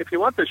want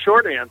the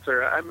short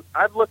answer,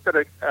 I've looked at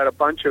a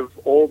bunch of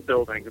old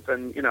buildings,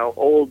 and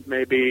old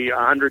maybe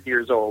 100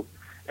 years old,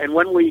 and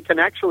when we can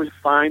actually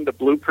find the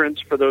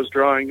blueprints for those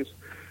drawings,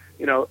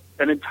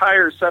 an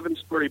entire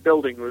 7-story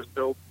building was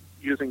built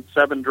using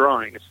 7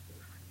 drawings,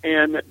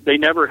 and they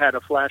never had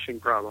a flashing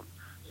problem.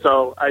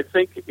 So I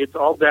think it's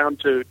all down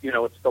to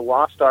it's the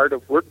lost art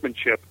of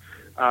workmanship.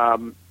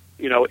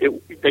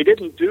 They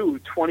didn't do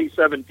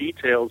 27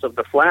 details of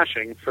the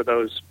flashing for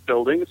those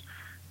buildings.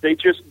 They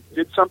just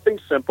did something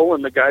simple,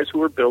 and the guys who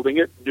were building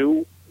it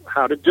knew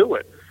how to do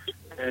it.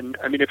 And,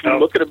 I mean, if you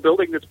look at a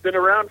building that's been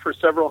around for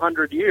several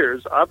hundred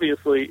years,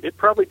 obviously it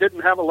probably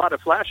didn't have a lot of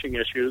flashing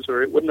issues,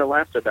 or it wouldn't have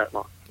lasted that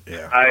long.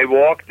 Yeah. I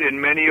walked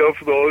in many of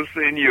those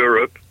in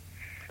Europe,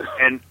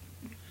 and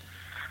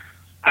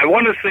I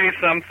want to say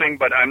something,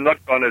 but I'm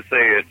not going to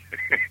say it.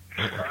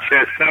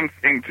 There's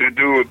something to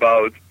do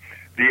about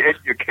the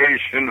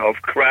education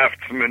of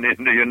craftsmen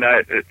in the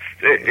United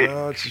States.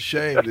 Oh, it's a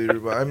shame,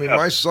 dude. I mean,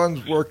 my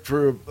son's worked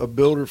for a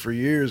builder for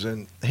years,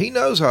 and he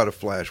knows how to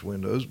flash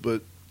windows,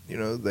 but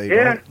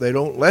they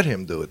don't let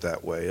him do it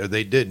that way. Or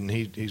they didn't.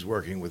 He's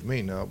working with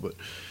me now, but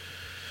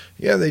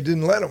yeah, they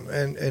didn't let him,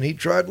 and he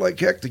tried like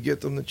heck to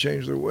get them to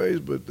change their ways,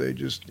 but they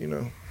just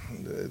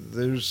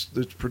there's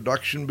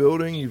production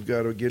building. You've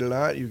got to get it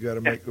out. You've got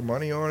to make the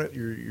money on it.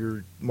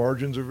 Your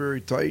margins are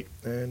very tight,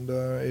 and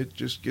it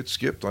just gets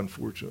skipped,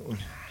 unfortunately.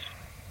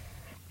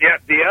 Yeah,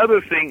 the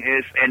other thing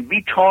is, and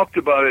we talked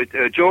about it,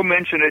 Joe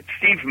mentioned it,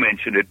 Steve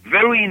mentioned it,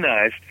 very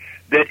nice,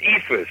 that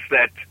ethos,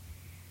 that,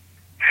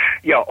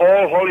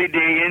 all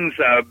Holiday Inns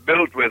are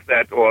built with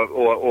that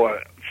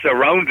or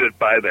surrounded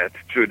by that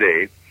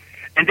today,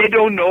 and they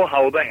don't know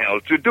how the hell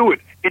to do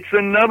it. It's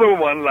another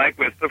one like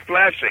with the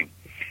flashing.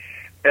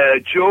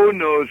 Joe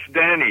knows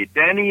Danny.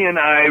 Danny and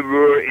I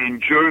were in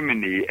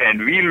Germany,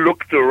 and we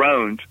looked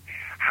around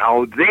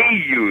how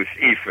they use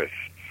ethos.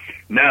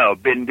 Now,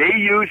 when they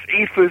use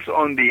ethos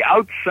on the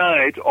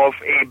outside of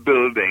a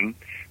building,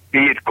 be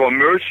it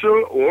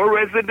commercial or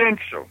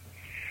residential,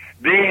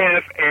 they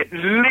have at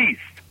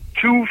least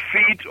 2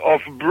 feet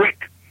of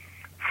brick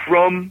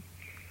from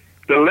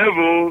the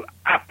level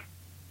up.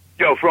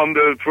 From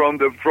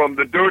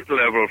the dirt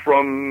level,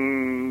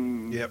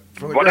 from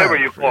whatever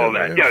you call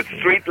that.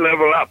 Street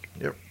level up.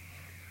 Yep.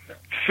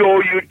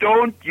 So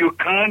you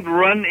can't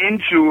run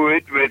into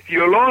it with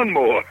your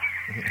lawnmower.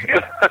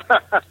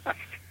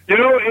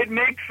 It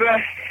makes a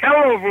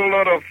hell of a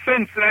lot of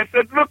sense. And I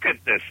said, look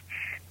at this.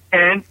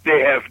 And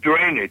they have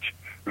drainage.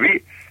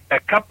 A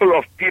couple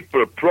of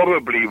people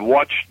probably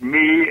watched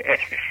me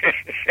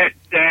and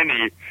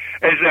Danny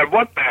and said,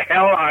 what the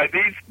hell are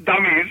these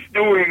dummies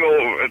doing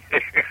over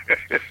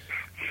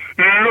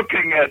there?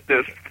 Looking at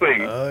this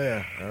thing. Oh,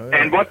 yeah.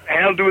 And what the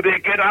hell do they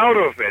get out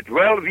of it?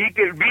 Well, we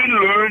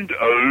learned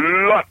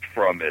a lot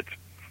from it.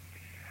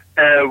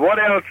 What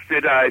else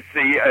did I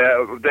see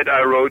that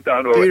I wrote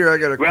down? Peter, I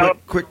got a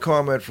quick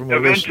comment from a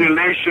the listener.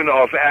 ventilation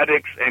of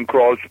attics and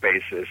crawl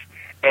spaces.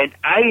 And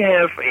I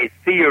have a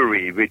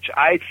theory, which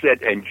I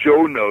said, and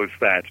Joe knows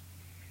that,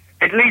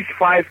 at least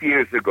 5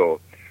 years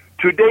ago.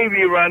 Today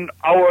we run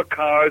our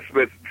cars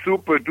with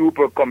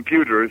super-duper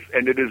computers,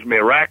 and it is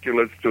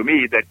miraculous to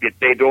me that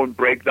they don't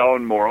break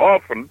down more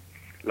often,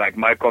 like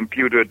my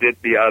computer did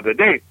the other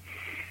day.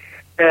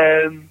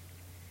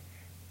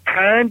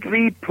 Can't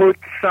we put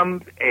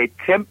a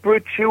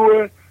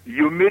temperature,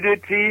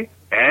 humidity,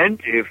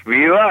 and, if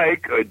we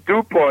like, a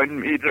dew point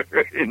meter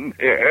in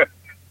there,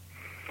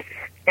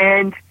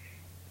 and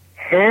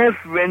have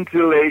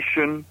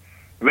ventilation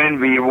when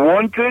we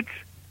want it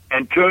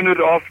and turn it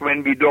off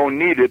when we don't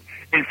need it?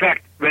 In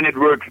fact, when it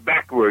works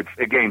backwards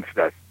against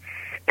us.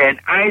 And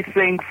I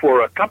think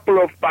for a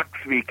couple of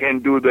bucks we can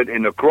do that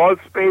in a crawl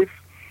space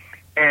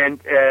and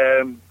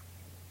in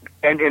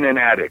an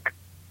attic.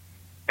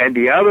 And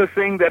the other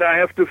thing that I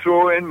have to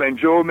throw in, when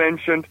Joe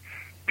mentioned,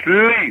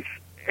 please,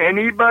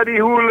 anybody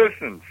who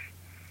listens,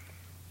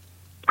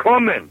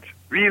 comment.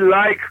 We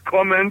like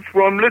comments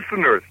from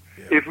listeners.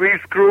 Yeah. If we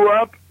screw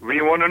up,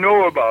 we want to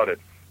know about it.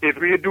 If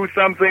we do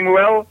something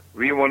well,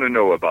 we want to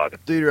know about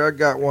it. Dieter, I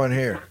got one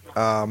here.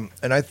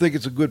 And I think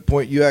it's a good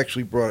point. You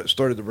actually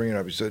started to bring it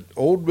up. You said,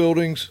 old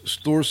buildings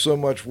store so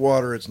much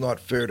water, it's not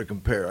fair to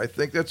compare. I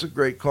think that's a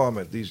great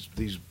comment, these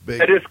big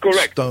that is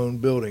correct. Stone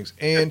buildings.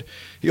 And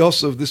he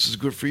also, this is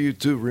good for you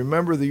too,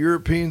 remember the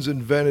Europeans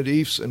invented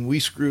EIFS and we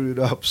screwed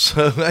it up.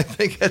 So I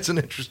think that's an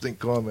interesting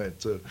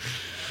comment too.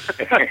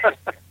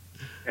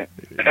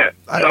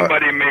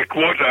 Somebody make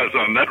quotas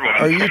on that one.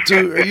 Are you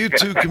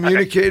two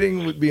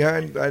communicating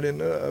behind? I didn't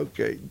know.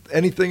 Okay.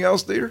 Anything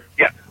else, Dieter?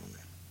 Yeah.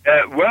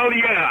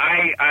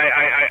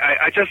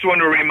 I just want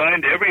to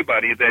remind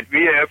everybody that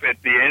we have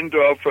at the end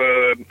of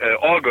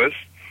August,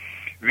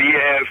 we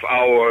have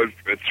our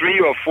 3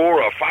 or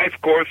 4 or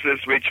 5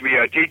 courses which we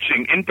are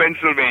teaching in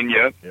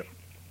Pennsylvania,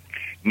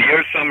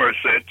 near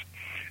Somerset,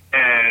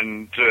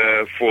 and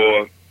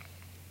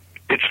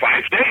it's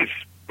 5 days,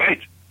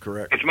 right?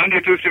 Correct. It's Monday,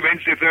 Tuesday,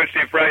 Wednesday,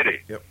 Thursday,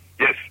 Friday. Yep.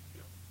 Yes.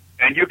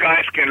 And you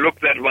guys can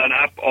look that one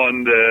up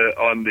on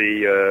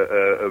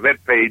the web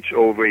page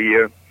over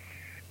here.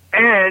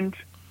 And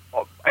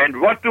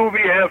what do we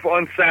have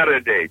on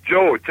Saturday?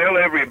 Joe, tell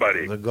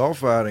everybody. The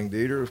golf outing,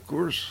 Dieter, of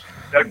course.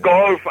 The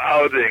golf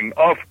outing,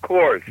 of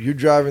course. You're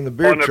driving the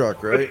beer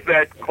truck, right?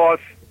 That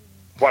costs,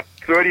 what,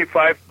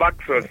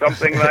 $35 or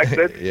something like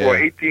that for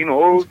 18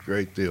 holes?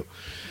 Great deal.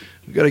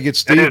 We got to get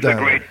Steve down. It is a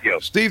great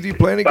deal. Steve, do you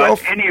play any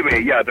golf?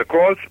 Anyway, the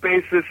crawl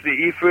spaces,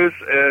 the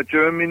EIFS,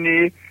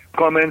 Germany,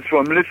 comments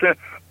from listener.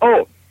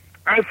 Oh,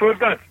 I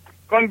forgot.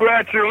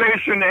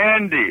 Congratulations,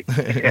 Andy.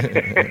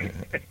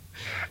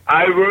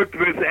 I worked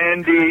with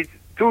Andy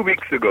 2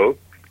 weeks ago,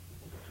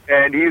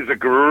 and he's a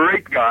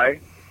great guy,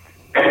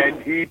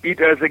 and he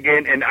beat us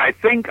again, and I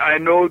think I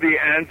know the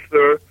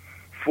answer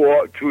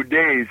for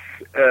today's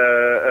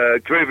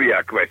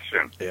trivia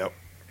question. Yep.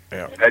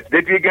 Yeah.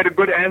 Did you get a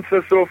good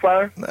answer so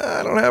far? No,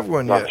 I don't have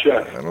one Not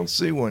yet. yet. I don't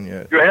see one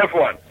yet. You have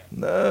one?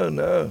 No.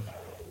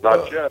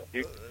 Not yet.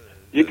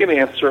 You can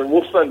answer, and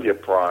we'll send you a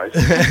prize.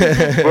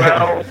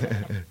 Well,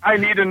 I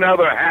need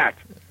another hat.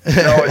 No,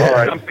 it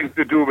has something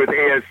to do with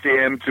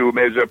ASTM to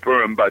measure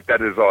perm, but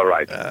that is all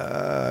right.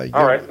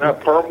 All right. Now,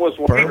 perm was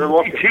what you're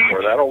looking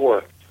for. That'll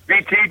work. We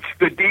teach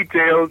the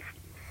details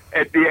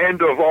at the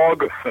end of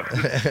August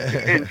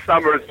in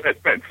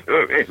Somerset,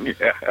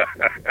 Pennsylvania.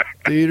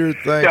 Peter,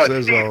 thanks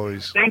as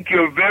always. Thank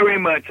you very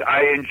much.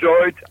 I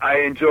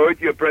enjoyed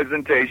your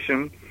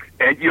presentation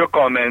and your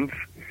comments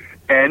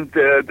and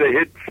the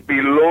hits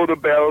below the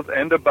belt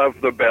and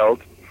above the belt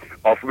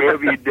of where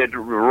we did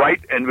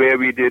right and where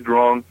we did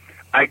wrong.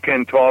 I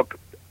can talk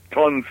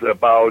tons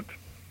about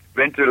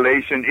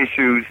ventilation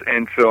issues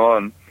and so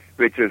on,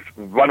 which is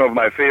one of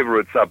my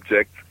favorite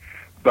subjects.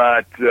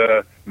 But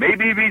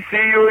maybe we see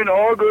you in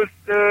August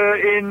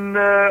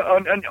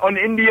on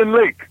Indian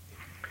Lake.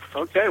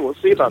 Okay, we'll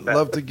see about that.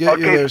 Love to get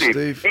you there,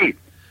 Steve. Hey,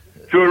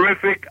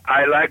 terrific.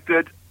 I liked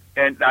it.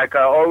 And like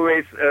I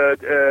always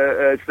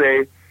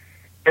say,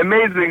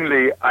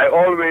 amazingly, I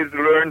always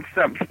learn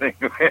something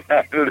when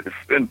I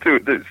listen to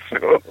this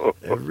show.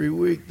 Every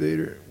week,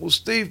 Dieter. Well,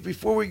 Steve,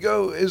 before we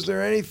go, is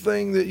there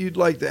anything that you'd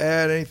like to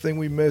add? Anything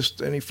we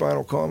missed? Any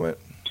final comment?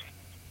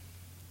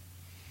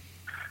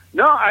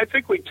 No, I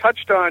think we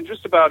touched on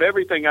just about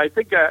everything. I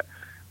think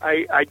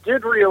I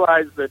did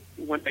realize that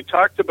when they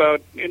talked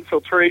about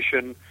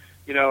infiltration,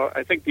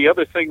 I think the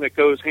other thing that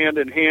goes hand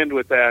in hand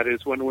with that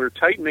is when we're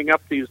tightening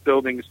up these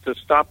buildings to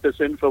stop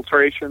this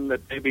infiltration that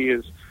maybe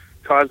is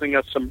causing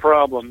us some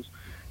problems,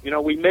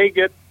 we may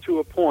get to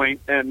a point,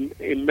 and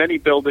in many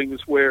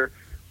buildings, where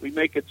we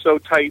make it so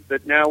tight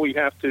that now we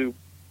have to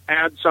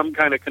add some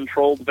kind of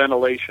controlled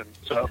ventilation.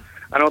 So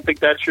I don't think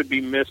that should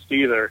be missed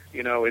either,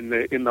 in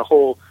the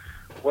whole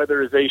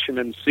weatherization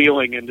and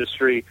sealing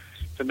industry,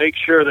 to make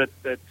sure that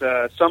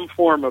some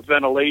form of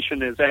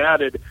ventilation is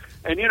added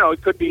And,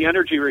 it could be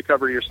energy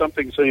recovery or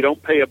something, so you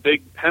don't pay a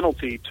big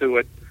penalty to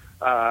it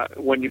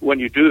when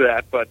you do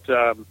that. But,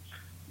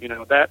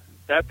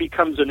 that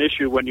becomes an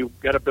issue when you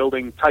get a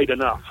building tight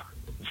enough.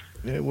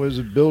 It was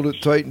a build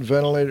it tight and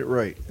ventilate it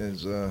right,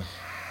 as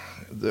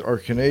our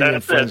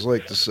Canadian friends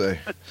like to say.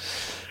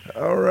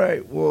 All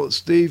right. Well,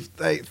 Steve,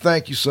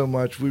 thank you so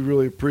much. We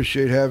really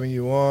appreciate having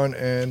you on.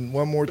 And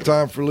one more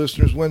time for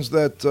listeners, when's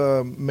that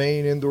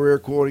Maine Indoor Air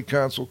Quality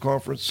Council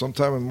conference?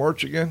 Sometime in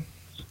March again?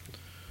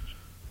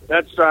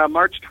 That's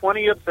March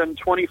 20th and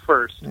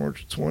 21st.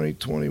 March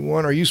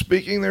 2021. Are you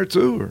speaking there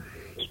too? Or?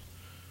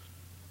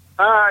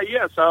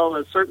 Yes,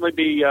 I'll certainly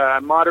be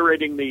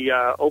moderating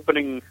the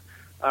opening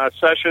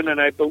session,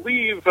 and I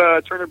believe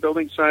Turner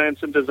Building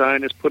Science and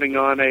Design is putting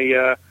on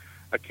a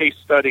case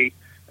study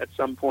at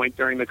some point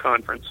during the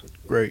conference.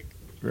 Great.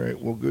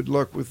 Well, good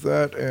luck with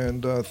that,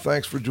 and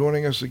thanks for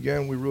joining us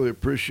again. We really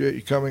appreciate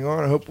you coming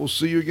on. I hope we'll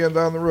see you again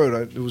down the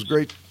road. It was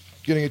great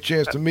getting a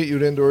chance to meet you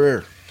at Indoor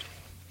Air.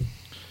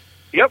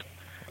 Yep,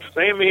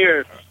 same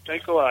here.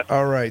 Thanks a lot.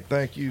 All right,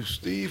 thank you,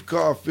 Steve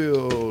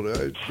Caulfield.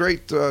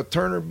 Great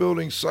Turner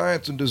Building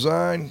Science and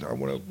Design. I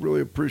want to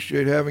really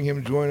appreciate having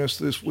him join us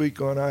this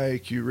week on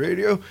IAQ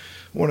Radio. I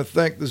want to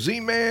thank the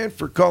Z-Man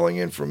for calling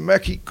in from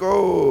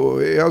Mexico.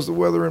 Hey, how's the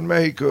weather in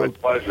Mexico? My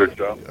pleasure,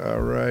 Joe.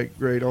 All right,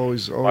 great.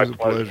 Always a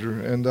pleasure.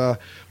 And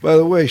by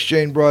the way,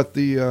 Shane brought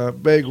the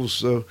bagels,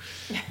 so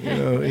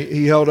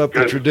he held up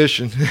the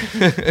tradition.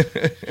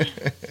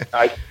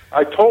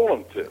 I told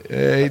him to.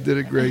 Yeah, he did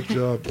a great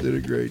job.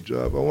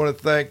 I want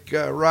to thank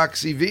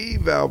Roxy V,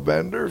 Val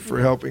Bender, for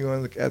helping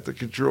at the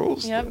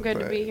controls. Yep, good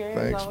to be here.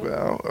 Thanks,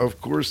 Val. Of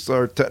course,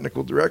 our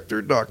technical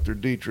director, Dr.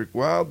 Dietrich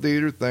Wild.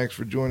 Dieter, thanks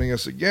for joining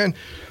us again.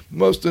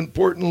 Most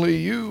importantly,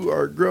 you,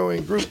 our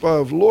growing group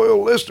of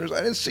loyal listeners. I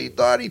didn't see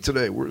Dottie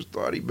today. Where's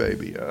Dottie,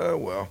 baby? Oh,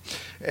 well.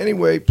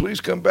 Anyway,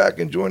 please come back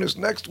and join us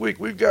next week.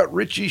 We've got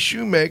Richie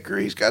Shoemaker.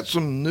 He's got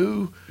some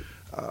new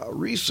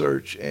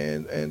research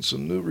and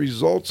some new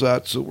results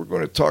out, so we're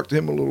going to talk to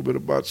him a little bit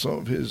about some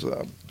of his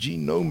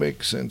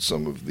genomics and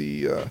some of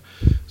the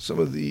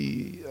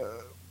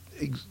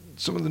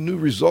new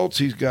results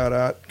he's got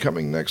out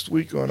coming next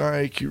week on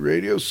IAQ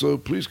Radio. So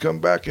please come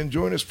back and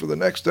join us for the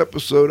next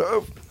episode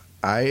of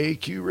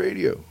IAQ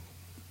Radio.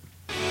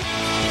 We're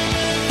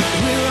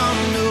on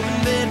an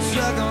open bed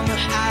truck on the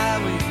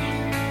highway.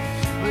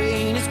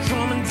 Rain is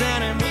coming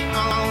down and we're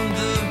on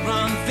the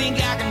run. Think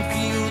I can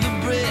feel the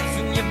breath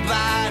in your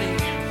body.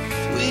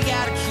 We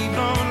gotta keep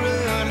on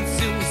running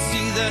till we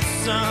see the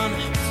sun.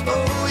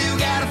 Oh, you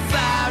got a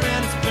fire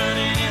and it's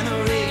burning in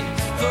the rain.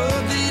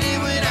 Forbid it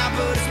without,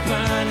 but it's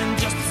burning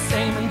just the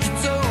same. And you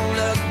don't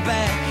look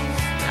back,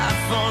 not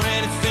for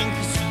anything,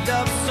 'cause you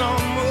love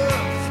someone.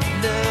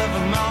 Love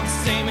them all the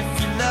same. If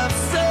you love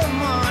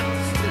someone,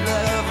 you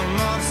love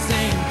them all the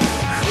same.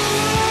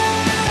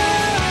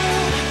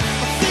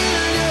 I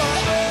feel your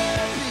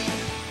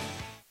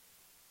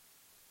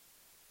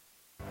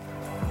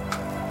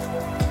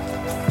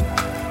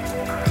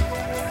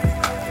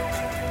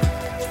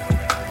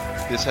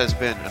This has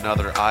been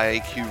another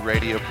IAQ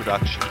Radio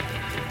production.